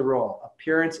that's the role.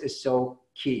 Appearance is so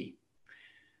key.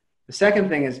 The second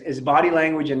thing is body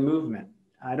language and movement.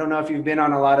 I don't know if you've been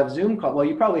on a lot of Zoom calls. Well,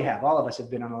 you probably have. All of us have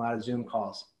been on a lot of Zoom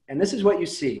calls. And this is what you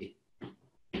see.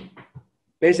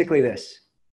 Basically this.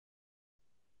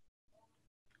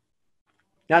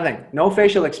 Nothing. No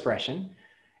facial expression.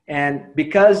 And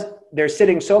because they're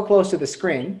sitting so close to the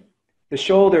screen, the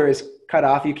shoulder is cut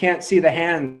off. You can't see the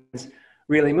hands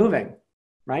really moving,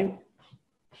 right?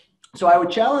 So I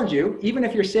would challenge you, even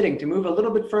if you're sitting, to move a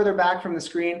little bit further back from the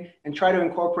screen and try to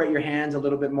incorporate your hands a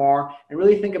little bit more and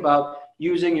really think about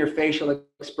using your facial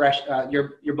expression,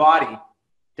 your body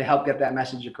to help get that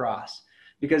message across.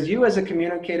 Because you as a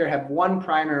communicator have one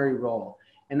primary role,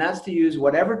 and that's to use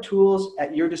whatever tools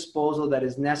at your disposal that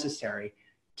is necessary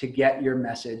to get your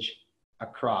message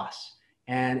across.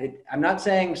 And I'm not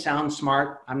saying sound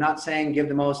smart. I'm not saying give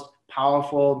the most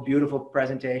powerful, beautiful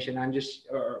presentation.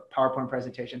 Or PowerPoint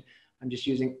presentation. I'm just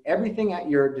using everything at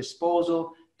your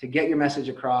disposal to get your message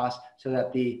across so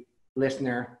that the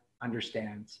listener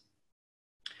understands.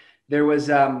 There was,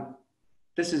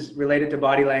 this is related to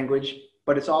body language,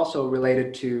 but it's also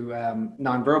related to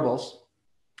nonverbals.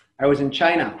 I was in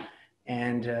China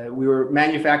and we were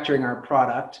manufacturing our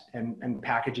product and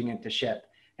packaging it to ship.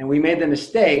 And we made the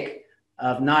mistake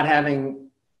of not having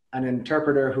an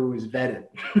interpreter who was vetted.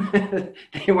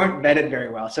 They weren't vetted very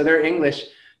well. So their English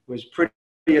was pretty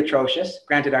atrocious.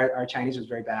 Granted, our Chinese was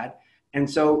very bad. And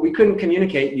so we couldn't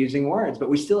communicate using words, but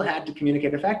we still had to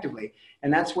communicate effectively.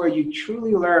 And that's where you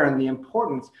truly learn the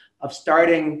importance of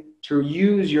starting to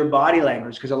use your body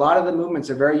language, because a lot of the movements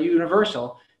are very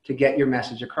universal to get your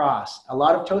message across. A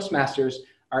lot of Toastmasters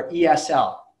are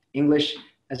ESL, English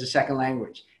as a second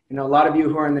language. You know, a lot of you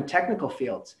who are in the technical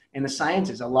fields, in the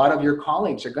sciences, a lot of your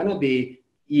colleagues are going to be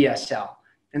ESL.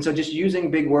 And so just using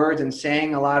big words and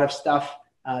saying a lot of stuff,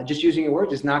 just using your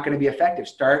words is not going to be effective.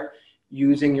 Start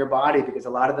using your body, because a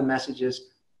lot of the messages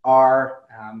are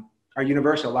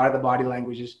universal. A lot of the body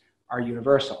languages are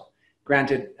universal.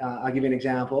 Granted, I'll give you an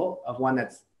example of one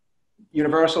that's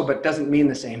universal but doesn't mean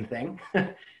the same thing.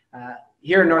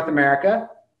 Here in North America,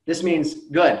 this means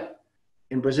good.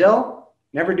 In Brazil,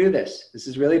 never do this. This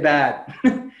is really bad.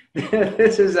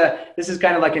 This is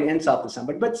kind of like an insult to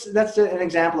somebody, but that's an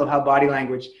example of how body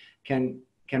language can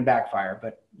backfire.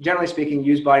 But generally speaking,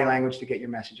 use body language to get your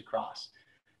message across.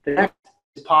 The next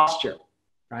is posture,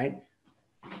 right?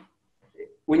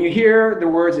 When you hear the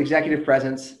words executive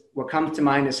presence, what comes to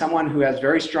mind is someone who has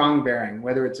very strong bearing,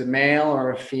 whether it's a male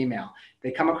or a female.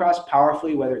 They come across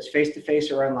powerfully, whether it's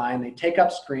face-to-face or online. They take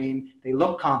up screen, they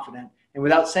look confident, and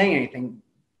without saying anything,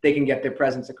 they can get their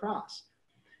presence across.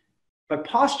 But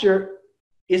posture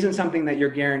isn't something that you're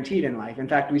guaranteed in life. In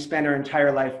fact, we spend our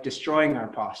entire life destroying our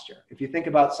posture. If you think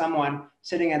about someone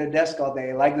sitting at a desk all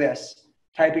day like this,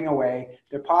 typing away,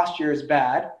 their posture is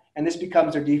bad, and this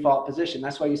becomes their default position.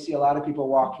 That's why you see a lot of people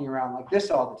walking around like this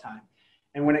all the time.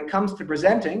 And when it comes to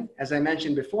presenting, as I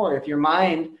mentioned before, if your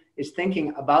mind is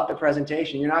thinking about the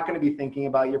presentation, you're not going to be thinking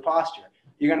about your posture.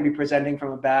 You're going to be presenting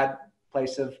from a bad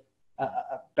place of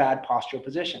a bad postural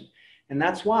position. And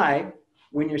that's why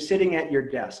when you're sitting at your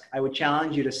desk, I would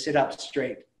challenge you to sit up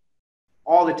straight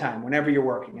all the time, whenever you're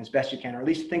working, as best you can, or at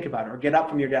least think about it, or get up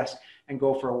from your desk and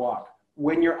go for a walk.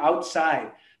 When you're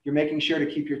outside, you're making sure to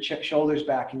keep your shoulders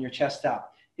back and your chest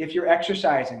up. If you're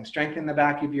exercising, strengthen the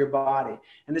back of your body.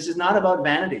 And this is not about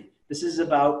vanity. This is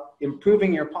about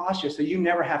improving your posture so you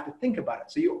never have to think about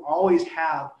it. So you always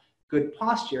have good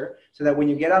posture so that when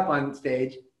you get up on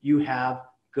stage, you have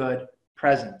good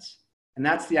presence. And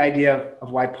that's the idea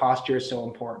of why posture is so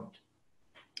important.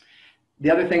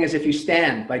 The other thing is if you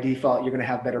stand, by default, you're going to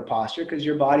have better posture because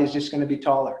your body is just going to be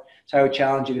taller. So I would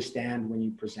challenge you to stand when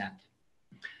you present.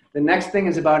 The next thing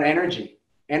is about energy.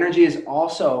 Energy is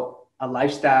also a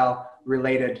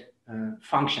lifestyle-related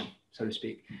function, so to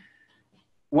speak.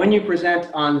 When you present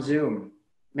on Zoom,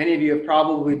 many of you have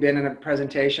probably been in a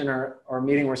presentation or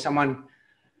meeting where someone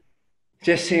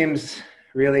just seems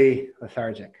really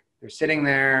lethargic. They're sitting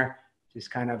there, just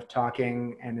kind of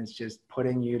talking, and it's just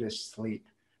putting you to sleep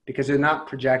because they're not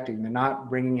projecting, they're not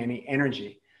bringing any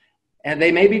energy. And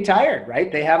they may be tired,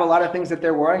 right? They have a lot of things that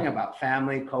they're worrying about,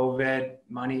 family, COVID,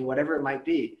 money, whatever it might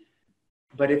be.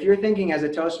 But if you're thinking as a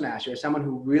Toastmaster, as someone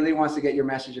who really wants to get your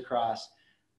message across,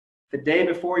 the day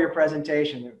before your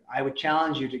presentation, I would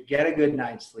challenge you to get a good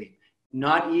night's sleep.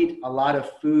 Not eat a lot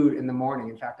of food in the morning.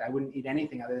 In fact, I wouldn't eat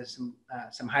anything other than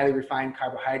some highly refined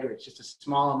carbohydrates, just a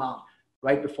small amount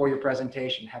right before your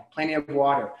presentation. Have plenty of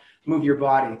water, move your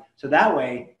body. So that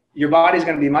way, your body's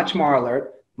going to be much more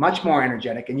alert, much more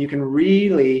energetic, and you can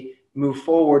really move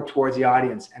forward towards the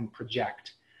audience and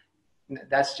project.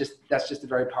 That's just a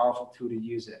very powerful tool to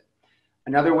use it.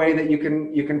 Another way that you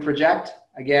can project,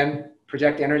 again,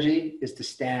 project energy, is to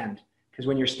stand. Because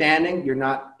when you're standing, you're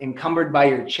not encumbered by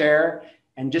your chair.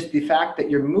 And just the fact that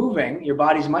you're moving, your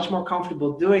body's much more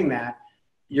comfortable doing that,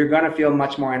 you're going to feel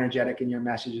much more energetic and your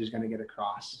message is going to get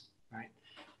across, right?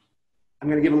 I'm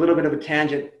going to give a little bit of a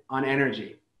tangent on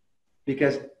energy.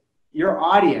 Because your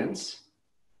audience,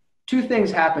 two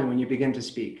things happen when you begin to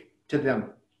speak to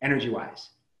them energy-wise.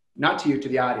 Not to you, to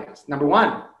the audience. Number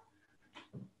one,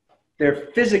 they're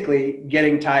physically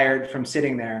getting tired from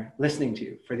sitting there listening to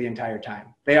you for the entire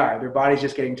time. They are. Their body's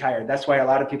just getting tired. That's why a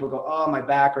lot of people go, oh, my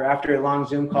back, or after a long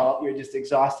Zoom call, you're just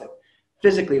exhausted.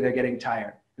 Physically, they're getting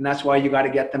tired. And that's why you got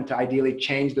to get them to ideally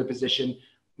change their position,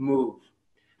 move.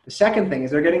 The second thing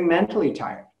is they're getting mentally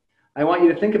tired. I want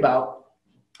you to think about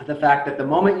the fact that the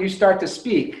moment you start to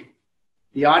speak,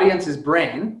 the audience's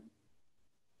brain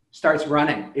starts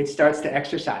running. It starts to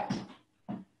exercise.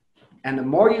 And the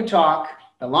more you talk,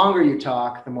 the longer you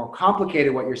talk, the more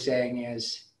complicated what you're saying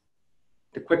is,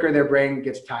 the quicker their brain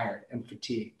gets tired and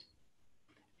fatigued.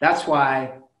 That's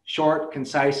why short,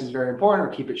 concise is very important,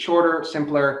 or keep it shorter,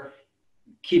 simpler,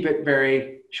 keep it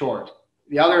very short.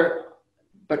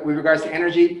 But with regards to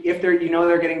energy, if they're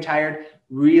getting tired,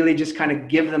 really just kind of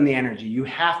give them the energy. You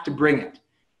have to bring it.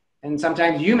 And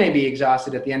sometimes you may be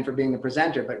exhausted at the end for being the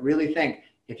presenter, but really think,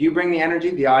 if you bring the energy,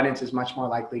 the audience is much more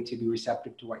likely to be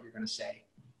receptive to what you're going to say.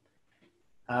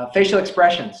 Facial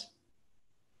expressions,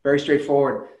 very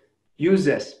straightforward. Use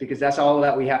this because that's all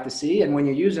that we have to see. And when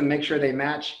you use them, make sure they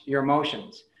match your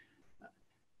emotions.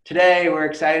 Today, we're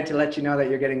excited to let you know that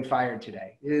you're getting fired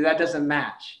today. That doesn't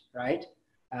match, right?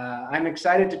 I'm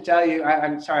excited to tell you,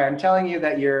 I'm telling you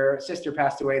that your sister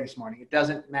passed away this morning. It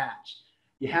doesn't match.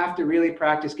 You have to really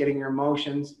practice getting your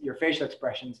emotions, your facial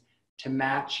expressions to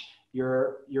match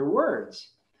your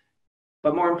words.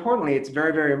 But more importantly, it's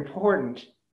very, very important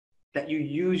that you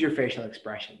use your facial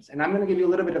expressions. And I'm going to give you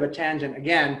a little bit of a tangent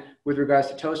again with regards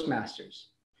to Toastmasters.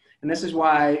 And this is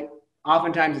why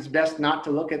oftentimes it's best not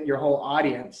to look at your whole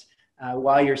audience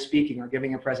while you're speaking or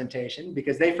giving a presentation,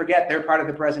 because they forget they're part of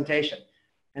the presentation.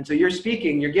 And so you're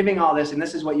speaking, you're giving all this, and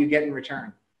this is what you get in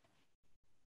return.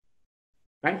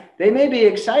 Right? They may be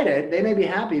excited, they may be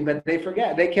happy, but they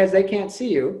forget because they can't see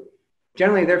you.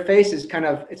 Generally, their face is kind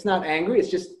of, it's not angry, it's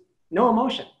just no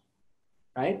emotion,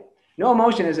 right? No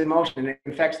emotion is emotion, and it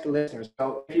affects the listeners.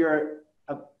 So if you're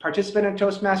a participant in a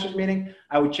Toastmasters meeting,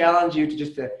 I would challenge you to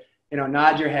just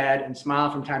nod your head and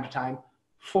smile from time to time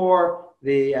for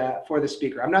the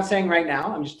speaker. I'm not saying right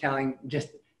now, I'm just telling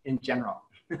just in general.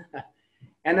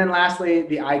 And then lastly,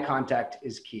 the eye contact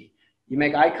is key. You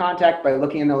make eye contact by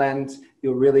looking in the lens,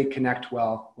 you'll really connect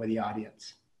well with the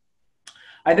audience.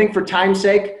 I think for time's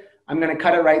sake, I'm going to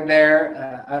cut it right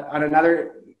there. On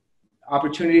another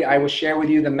opportunity, I will share with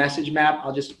you the message map.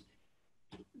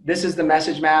 This is the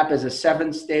message map as a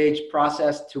 7-stage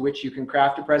process to which you can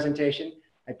craft a presentation.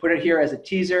 I put it here as a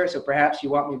teaser, so perhaps you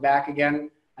want me back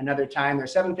again another time. There are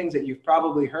 7 things that you've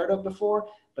probably heard of before,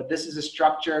 but this is a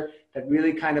structure that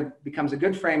really kind of becomes a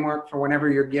good framework for whenever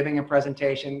you're giving a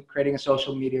presentation, creating a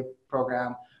social media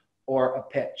program, or a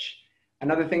pitch.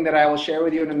 Another thing that I will share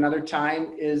with you in another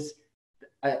time is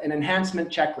an enhancement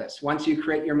checklist. Once you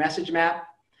create your message map,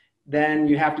 then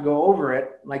you have to go over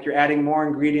it like you're adding more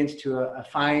ingredients to a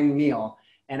fine meal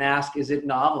and ask, is it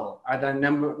novel? Are the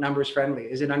numbers friendly?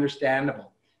 Is it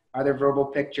understandable? Are there verbal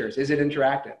pictures? Is it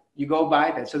interactive? You go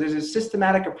by that. So there's a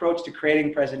systematic approach to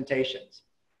creating presentations.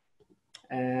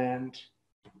 And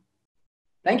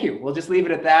thank you. We'll just leave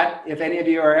it at that. If any of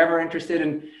you are ever interested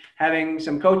in having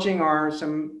some coaching or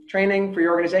some training for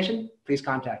your organization, please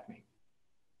contact me.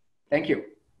 Thank you.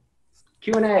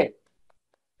 Q&A.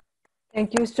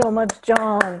 Thank you so much,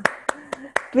 John.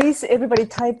 Please, everybody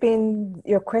type in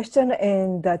your question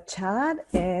in the chat.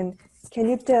 And can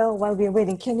you tell, while we're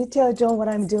waiting, can you tell John what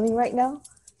I'm doing right now?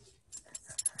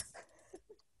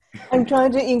 I'm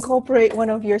trying to incorporate one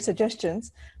of your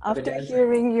suggestions. After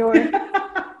hearing your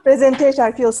presentation,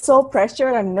 I feel so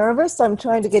pressured and nervous, so I'm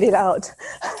trying to get it out.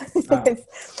 Good.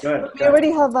 We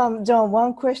already have, John,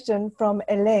 one question from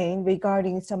Elaine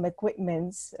regarding some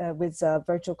equipments with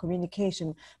virtual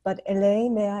communication. But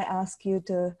Elaine, may I ask you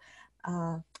to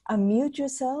unmute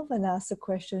yourself and ask a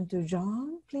question to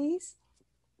John, please?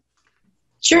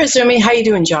 Sure, Zumi. How you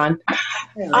doing, John?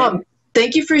 Hey,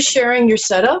 Thank you for sharing your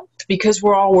setup, because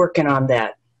we're all working on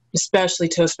that, especially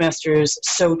Toastmasters.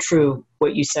 So true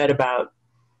what you said about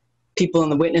people in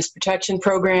the witness protection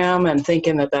program and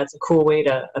thinking that that's a cool way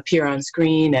to appear on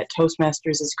screen at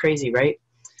Toastmasters is crazy, right?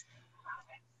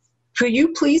 Could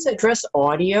you please address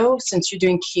audio since you're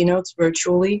doing keynotes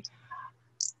virtually?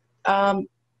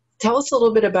 Tell us a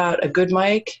little bit about a good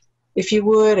mic, if you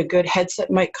would, a good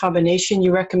headset mic combination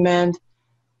you recommend.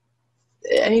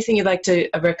 Anything you'd like to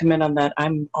recommend on that,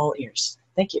 I'm all ears.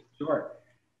 Thank you. Sure.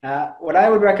 What I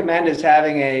would recommend is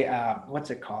having a,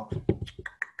 what's it called?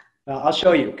 I'll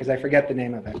show you because I forget the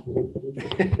name of it.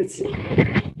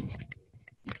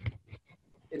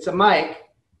 It's a mic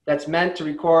that's meant to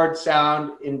record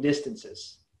sound in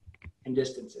distances.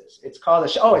 It's called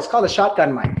a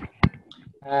shotgun mic.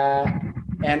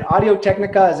 And Audio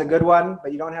Technica is a good one,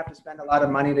 but you don't have to spend a lot of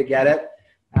money to get it.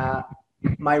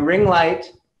 My ring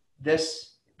light,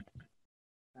 this,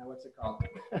 what's it called?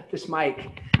 This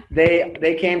mic,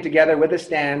 they came together with a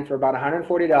stand for about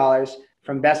 $140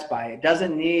 from Best Buy. It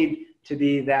doesn't need to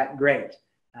be that great.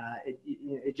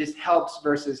 It just helps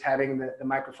versus having the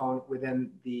microphone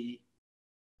within the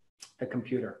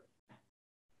computer.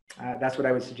 That's what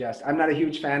I would suggest. I'm not a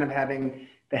huge fan of having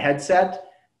the headset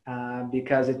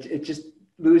because it just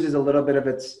loses a little bit of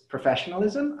its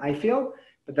professionalism, I feel.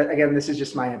 But that, again, this is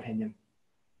just my opinion.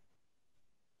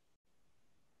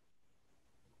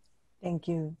 Thank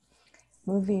you.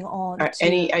 Moving on.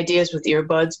 Any ideas with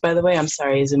earbuds, by the way? I'm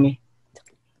sorry, Izumi.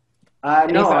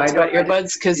 Any No, thoughts I don't. about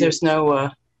earbuds? Because there's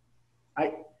no.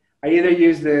 I either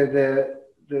use the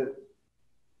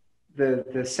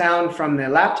sound from the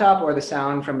laptop or the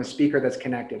sound from a speaker that's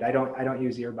connected. I don't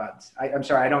use earbuds. I'm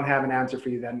sorry, I don't have an answer for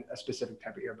you then, a specific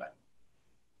type of earbud.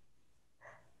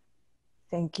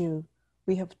 Thank you.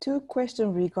 We have two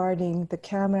questions regarding the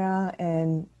camera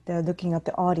and looking at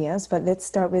the audience, but let's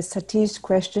start with Satish's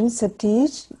question.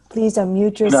 Satish, please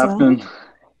unmute yourself. Good afternoon.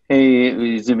 Hey,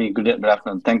 Izumi, good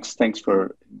afternoon. Thanks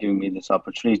for giving me this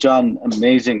opportunity. John,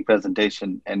 amazing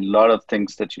presentation, and a lot of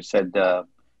things that you said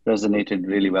resonated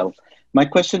really well. My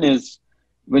question is,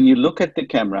 when you look at the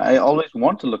camera, I always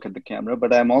want to look at the camera,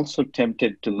 but I'm also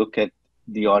tempted to look at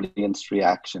the audience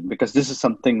reaction, because this is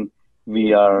something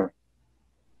we are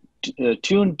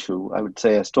tuned to, I would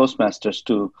say, as Toastmasters,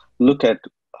 to look at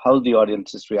how the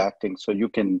audience is reacting so you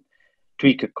can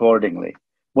tweak accordingly.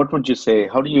 What would you say?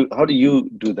 How do you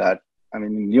do that? I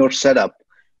mean, in your setup,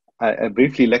 I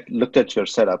briefly looked at your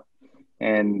setup,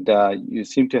 and you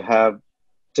seem to have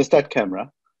just that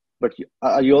camera, but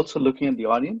are you also looking at the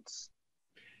audience?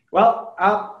 Well,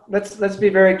 let's be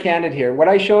very candid here. What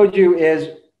I showed you is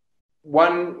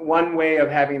one way of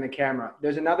having the camera.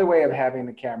 There's another way of having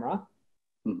the camera,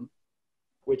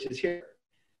 which is here.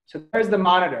 So there's the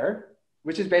monitor,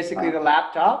 which is basically the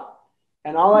laptop,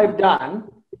 and all I've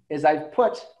done is I've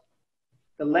put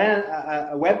a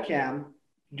webcam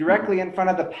directly in front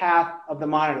of the path of the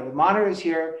monitor. The monitor is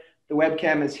here, the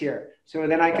webcam is here. So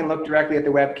then I can look directly at the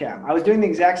webcam. I was doing the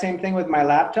exact same thing with my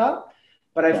laptop,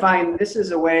 but I find this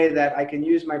is a way that I can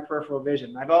use my peripheral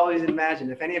vision. I've always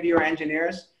imagined, if any of you are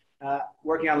engineers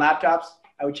working on laptops,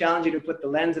 I would challenge you to put the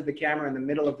lens of the camera in the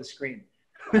middle of the screen.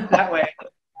 That way,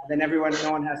 then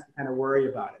no one has to kind of worry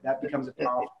about it. That becomes a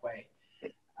powerful way.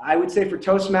 I would say for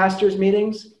Toastmasters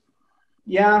meetings,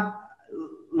 yeah,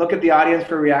 look at the audience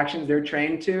for reactions. They're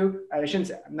trained to. I'm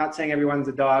not saying everyone's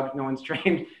a dog. No one's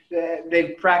trained.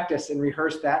 They've practiced and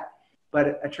rehearsed that.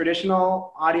 But a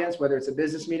traditional audience, whether it's a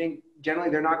business meeting,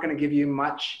 generally they're not going to give you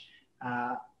much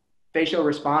facial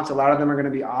response. A lot of them are going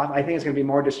to be off. I think it's going to be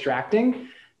more distracting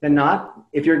than not.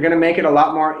 If you're going to make it a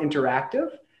lot more interactive,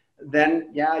 then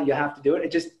yeah, you have to do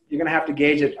it. You're going to have to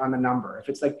gauge it on the number. If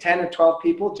it's like 10 or 12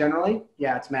 people, generally,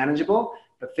 yeah, it's manageable.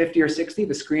 But 50 or 60,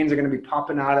 the screens are going to be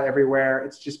popping out of everywhere.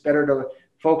 It's just better to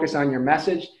focus on your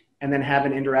message and then have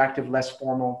an interactive, less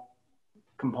formal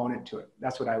component to it.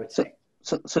 That's what I would say.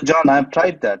 So John, I've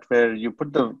tried that, where you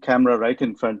put the camera right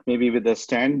in front, maybe with a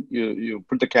stand, you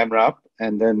put the camera up,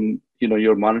 and then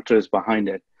your monitor is behind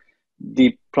it.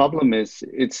 The problem is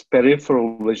it's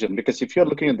peripheral vision, because if you're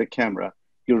looking at the camera,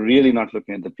 you're really not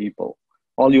looking at the people.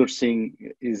 All you're seeing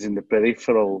is in the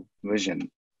peripheral vision.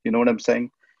 You know what I'm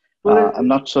saying? Well, I'm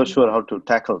not so sure how to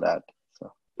tackle that.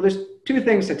 So. Well, there's two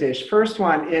things, Satish. First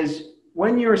one is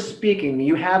when you're speaking,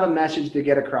 you have a message to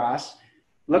get across.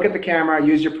 Look at the camera,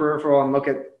 use your peripheral,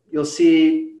 and you'll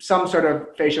see some sort of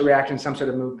facial reaction, some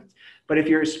sort of movements. But if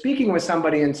you're speaking with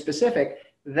somebody in specific,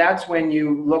 that's when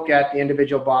you look at the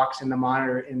individual box in the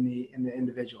monitor in the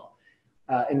individual.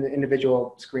 in the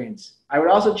individual screens. I would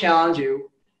also challenge you,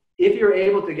 if you're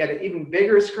able to get an even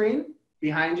bigger screen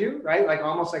behind you, right, like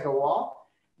almost like a wall,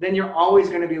 then you're always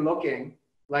going to be looking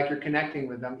like you're connecting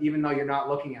with them, even though you're not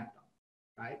looking at them,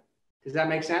 right? Does that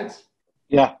make sense?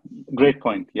 Yeah, great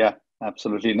point. Yeah,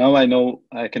 absolutely. Now I know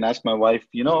I can ask my wife,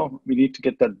 we need to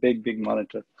get that big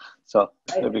monitor. So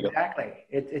Right, there we go. exactly.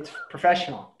 It's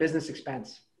professional, business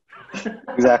expense.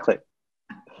 Exactly.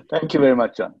 Thank you very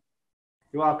much, John.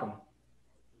 You're welcome.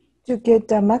 To get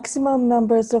the maximum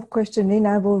numbers of questions in,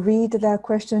 I will read that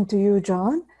question to you,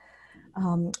 John.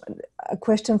 A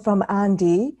question from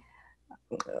Andy.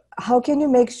 How can you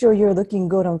make sure you're looking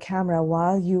good on camera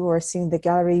while you are seeing the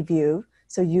gallery view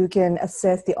so you can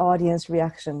assess the audience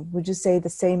reaction? Would you say the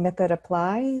same method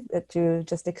apply that you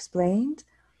just explained?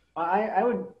 I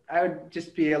would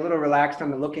just be a little relaxed on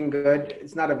the looking good.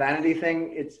 It's not a vanity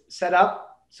thing. It's set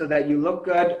up so that you look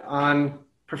good on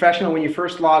professional when you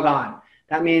first log on.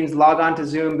 That means log on to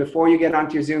Zoom before you get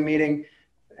onto your Zoom meeting,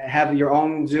 have your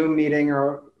own Zoom meeting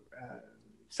or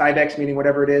Cybex meeting,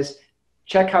 whatever it is.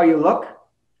 Check how you look.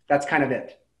 That's kind of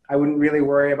it. I wouldn't really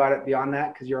worry about it beyond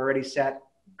that because you're already set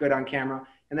good on camera.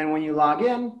 And then when you log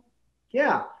in,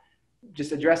 yeah,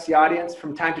 just address the audience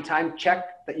from time to time.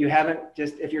 Check that you haven't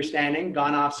just, if you're standing,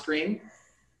 gone off screen.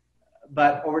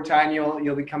 But over time,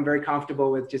 you'll become very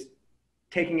comfortable with just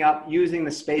taking up, using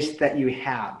the space that you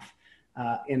have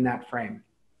in that frame.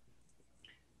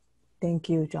 Thank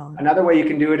you, John. Another way you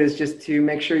can do it is just to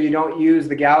make sure you don't use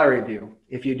the gallery view.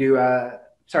 If you do,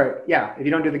 if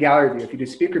you don't do the gallery view, if you do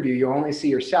speaker view, you only see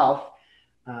yourself.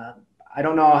 I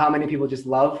don't know how many people just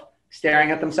love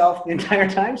staring at themselves the entire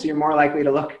time, so you're more likely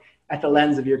to look at the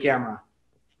lens of your camera,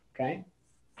 okay?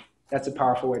 That's a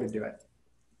powerful way to do it.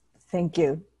 Thank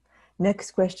you.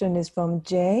 Next question is from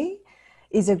Jay.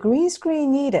 Is a green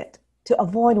screen needed to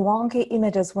avoid wonky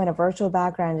images when a virtual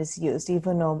background is used,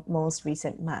 even on most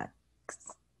recent Macs?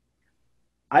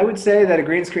 I would say that a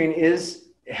green screen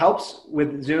helps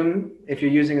with Zoom. If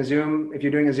you're using a Zoom, if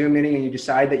you're doing a Zoom meeting and you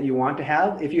decide that you want to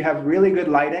have, if you have really good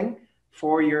lighting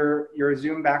for your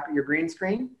Zoom your green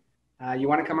screen, you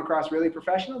want to come across really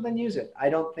professional, then use it. I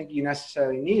don't think you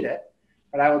necessarily need it,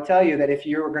 but I will tell you that if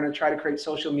you're going to try to create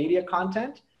social media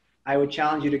content, I would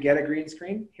challenge you to get a green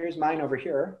screen. Here's mine over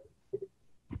here.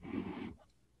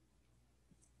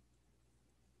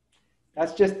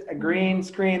 That's just a green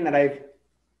screen that I've,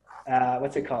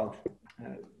 what's it called?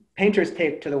 Painter's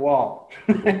tape to the wall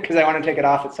because I want to take it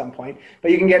off at some point.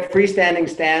 But you can get freestanding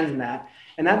stands in that.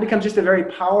 And that becomes just a very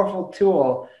powerful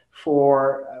tool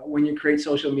for when you create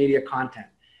social media content.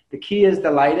 The key is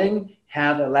the lighting.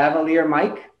 Have a lavalier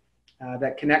mic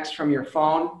that connects from your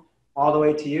phone all the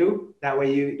way to you. That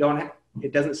way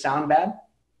it doesn't sound bad.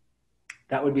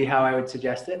 That would be how I would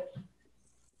suggest it.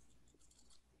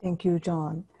 Thank you,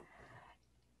 John.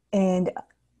 And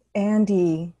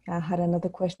Andy had another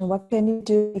question. What can you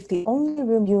do if the only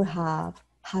room you have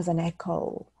has an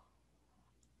echo?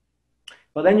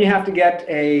 Well, then you have to get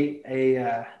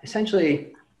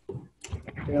essentially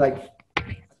like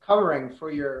a covering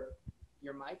for your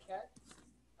mic head.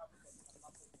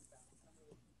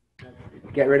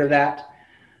 Get rid of that.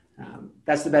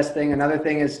 That's the best thing. Another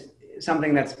thing is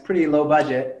something that's pretty low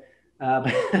budget,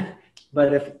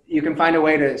 but if you can find a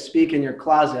way to speak in your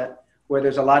closet where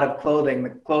there's a lot of clothing, the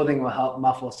clothing will help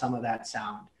muffle some of that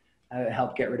sound,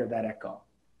 help get rid of that echo.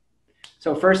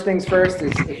 So first things first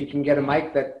is if you can get a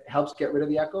mic that helps get rid of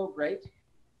the echo, great.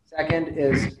 Second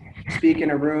is speak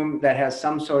in a room that has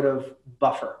some sort of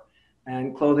buffer,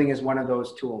 and clothing is one of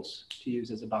those tools to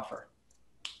use as a buffer.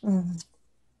 Mm-hmm.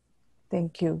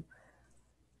 Thank you.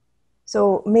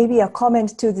 So maybe a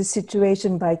comment to the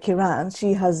situation by Kiran.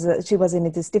 She was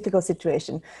in this difficult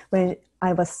situation. When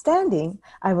I was standing,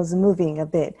 I was moving a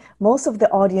bit. Most of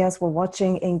the audience were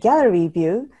watching in gallery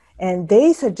view, and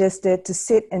they suggested to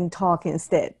sit and talk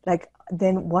instead. Like,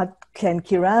 then what can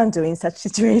Kiran do in such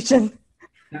situation?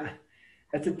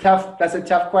 That's a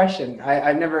tough question.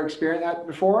 I've never experienced that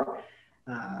before.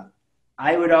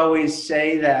 I would always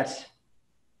say that,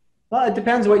 well, it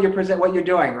depends what you're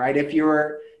doing, right? If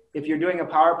you're doing a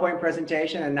PowerPoint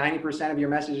presentation and 90% of your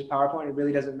message is PowerPoint, it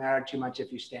really doesn't matter too much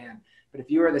if you stand. But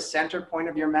if you are the center point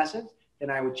of your message, then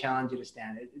I would challenge you to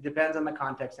stand. It depends on the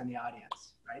context and the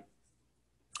audience, right?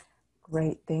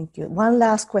 Great, thank you. One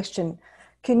last question.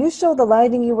 Can you show the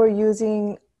lighting you were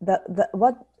using?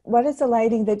 What is the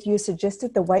lighting that you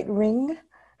suggested, the white ring?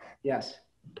 Yes,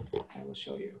 I will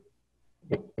show you.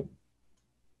 That's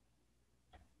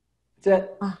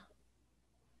it.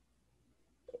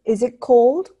 Is it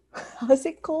cold? Is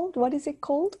it cold? What is it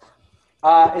called?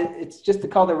 It's just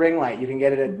called the ring light. You can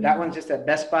get it that one's just at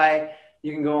Best Buy.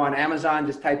 You can go on Amazon,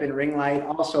 just type in ring light,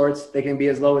 all sorts. They can be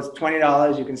as low as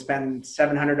 $20. You can spend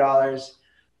 $700.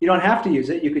 You don't have to use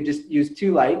it. You could just use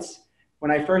 2 lights.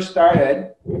 When I first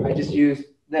started, I just used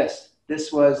this.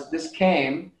 This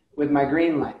came with my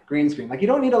green screen. Like, you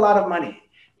don't need a lot of money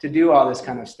to do all this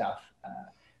kind of stuff.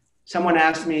 Someone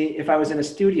asked me if I was in a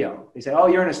studio. They said, "Oh,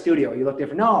 you're in a studio. You look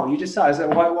different." No, you just saw it's a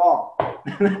white wall.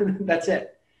 That's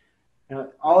it.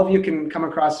 All of you can come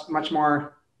across much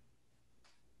more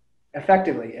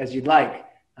effectively as you'd like,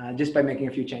 just by making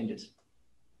a few changes.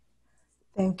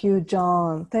 Thank you,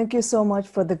 John. Thank you so much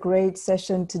for the great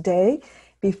session today.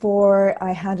 Before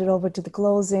I hand it over to the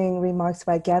closing remarks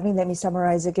by Gavin, let me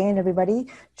summarize again, everybody.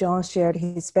 John shared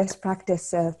his best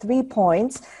practice 3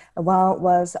 points. One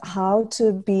was how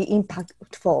to be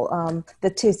impactful,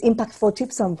 impactful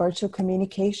tips on virtual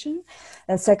communication.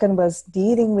 And second was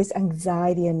dealing with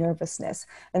anxiety and nervousness.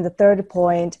 And the third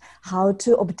point, how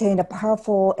to obtain a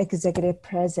powerful executive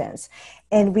presence.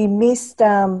 And we missed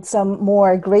some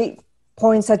more great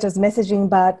points such as messaging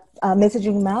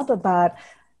map, but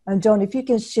John, if you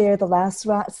can share the last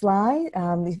slide,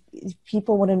 if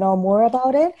people want to know more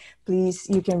about it, please,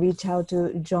 you can reach out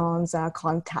to John's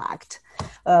contact.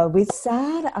 With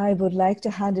that, I would like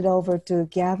to hand it over to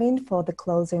Gavin for the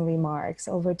closing remarks.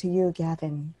 Over to you,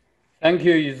 Gavin. Thank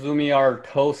you, Izumi, our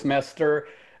Toastmaster.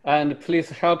 And please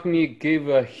help me give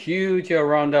a huge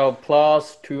round of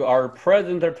applause to our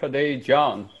presenter today,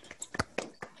 John.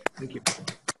 Thank you.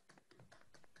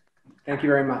 Thank you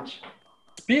very much.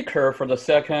 Speaker for the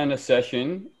second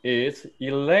session is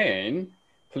Elaine.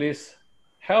 Please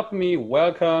help me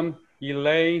welcome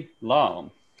Elaine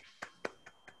Long.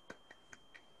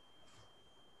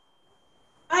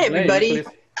 Hi, everybody.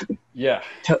 Elaine, yeah.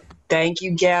 Thank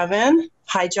you, Gavin.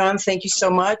 Hi, John. Thank you so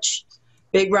much.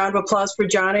 Big round of applause for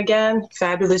John again.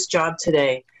 Fabulous job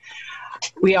today.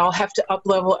 We all have to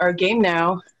up-level our game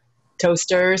now.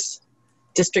 Toasters,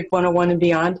 District 101 and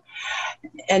beyond.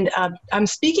 And I'm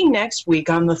speaking next week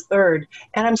on the 3rd,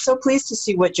 and I'm so pleased to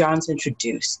see what John's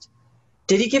introduced.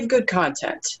 Did he give good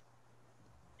content?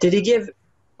 Did he give,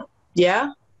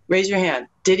 yeah? Raise your hand.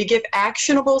 Did he give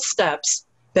actionable steps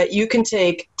that you can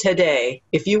take today,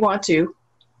 if you want to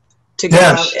go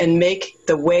out and make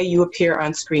the way you appear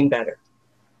on screen better?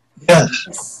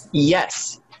 Yes.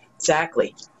 Yes,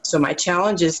 exactly. So my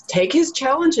challenge is take his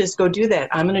challenges, go do that.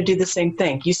 I'm going to do the same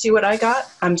thing. You see what I got?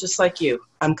 I'm just like you.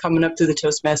 I'm coming up through the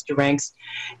Toastmaster ranks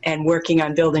and working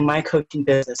on building my coaching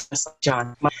business, just like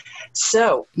John.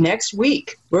 So next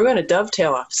week, we're going to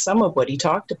dovetail off some of what he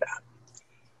talked about,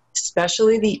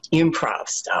 especially the improv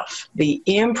stuff, the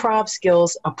improv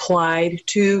skills applied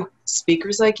to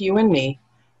speakers like you and me,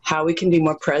 how we can be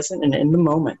more present and in the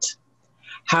moment,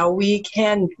 how we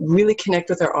can really connect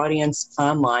with our audience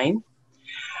online.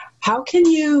 How can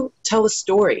you tell a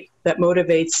story that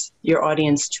motivates your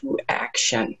audience to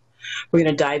action? We're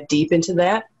going to dive deep into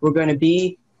that. We're going to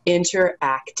be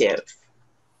interactive.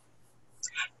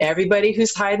 Everybody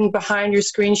who's hiding behind your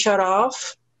screen, shut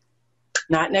off.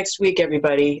 Not next week,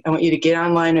 everybody. I want you to get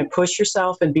online and push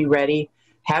yourself and be ready.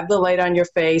 Have the light on your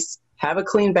face. Have a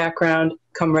clean background.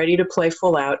 Come ready to play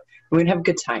full out. We're going to have a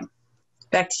good time.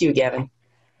 Back to you, Gavin.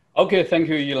 Okay, thank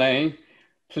you, Elaine.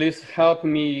 Please help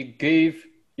me give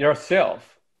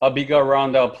yourself a bigger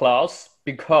round of applause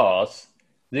because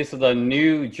this is a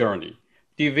new journey.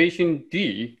 Division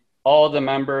D, all the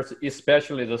members,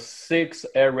 especially the 6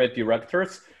 area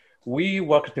directors, we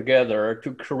work together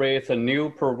to create a new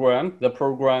program, the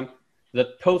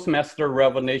Toastmaster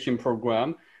Revelation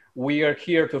Program. We are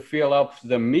here to fill up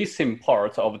the missing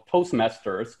parts of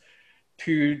Toastmasters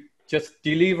to just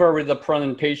deliver with a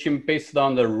presentation based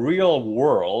on the real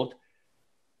world.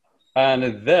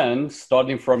 And then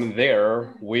starting from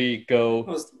there, we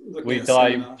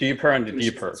dive deeper and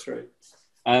deeper. That's right.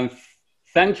 And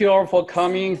thank you all for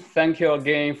coming. Thank you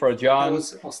again for John. That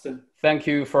was Austin. Thank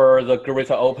you for the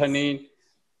great opening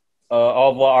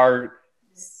of our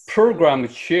program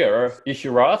chair,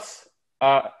 Ishiras.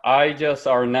 I just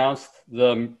announced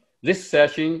this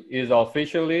session is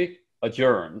officially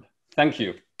adjourned. Thank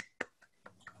you.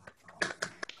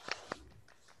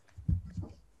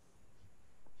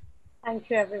 Thank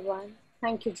you, everyone.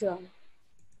 Thank you, John.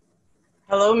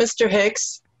 Hello, Mr.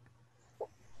 Hicks.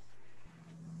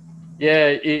 Yeah,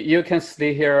 you can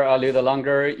stay here a little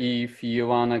longer if you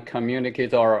want to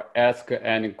communicate or ask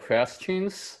any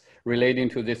questions relating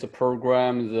to this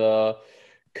program, the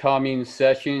coming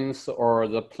sessions or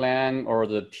the plan or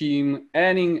the team,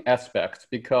 any aspect,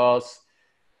 because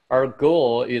our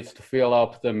goal is to fill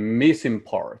up the missing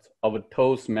part of a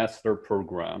Toastmaster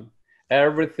program.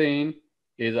 Everything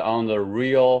is on the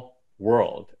real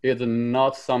world. It's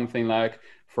not something like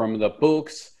from the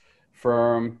books,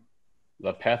 from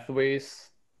the pathways,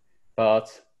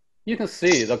 but you can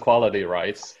see the quality,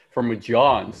 right, from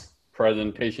John's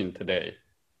presentation today.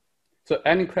 So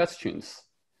any questions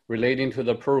relating to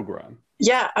the program?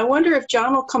 Yeah, I wonder if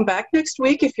John will come back next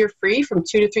week if you're free from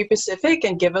 2 to 3 Pacific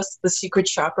and give us the secret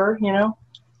shopper,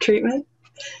 treatment.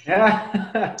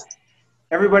 Yeah.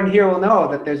 Everyone here will know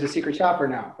that there's a secret shopper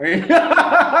now.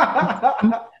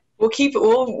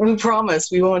 We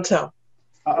promise we won't tell.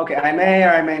 Okay, I may or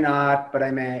I may not, but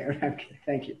I may. Okay,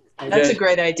 thank you. That's a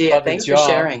great idea. But Thanks John, for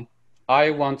sharing. I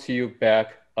want you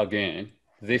back again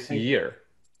this year.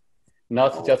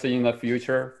 Not just in the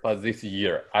future, but this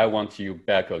year. I want you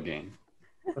back again.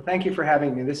 Well, thank you for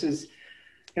having me. This is,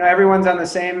 everyone's on the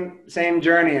same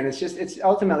journey, and it's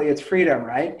ultimately it's freedom,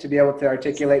 right? To be able to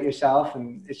articulate yourself,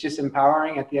 and it's just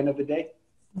empowering at the end of the day.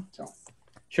 So,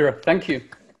 sure. Thank you.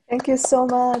 Thank you so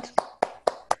much.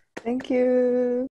 Thank you.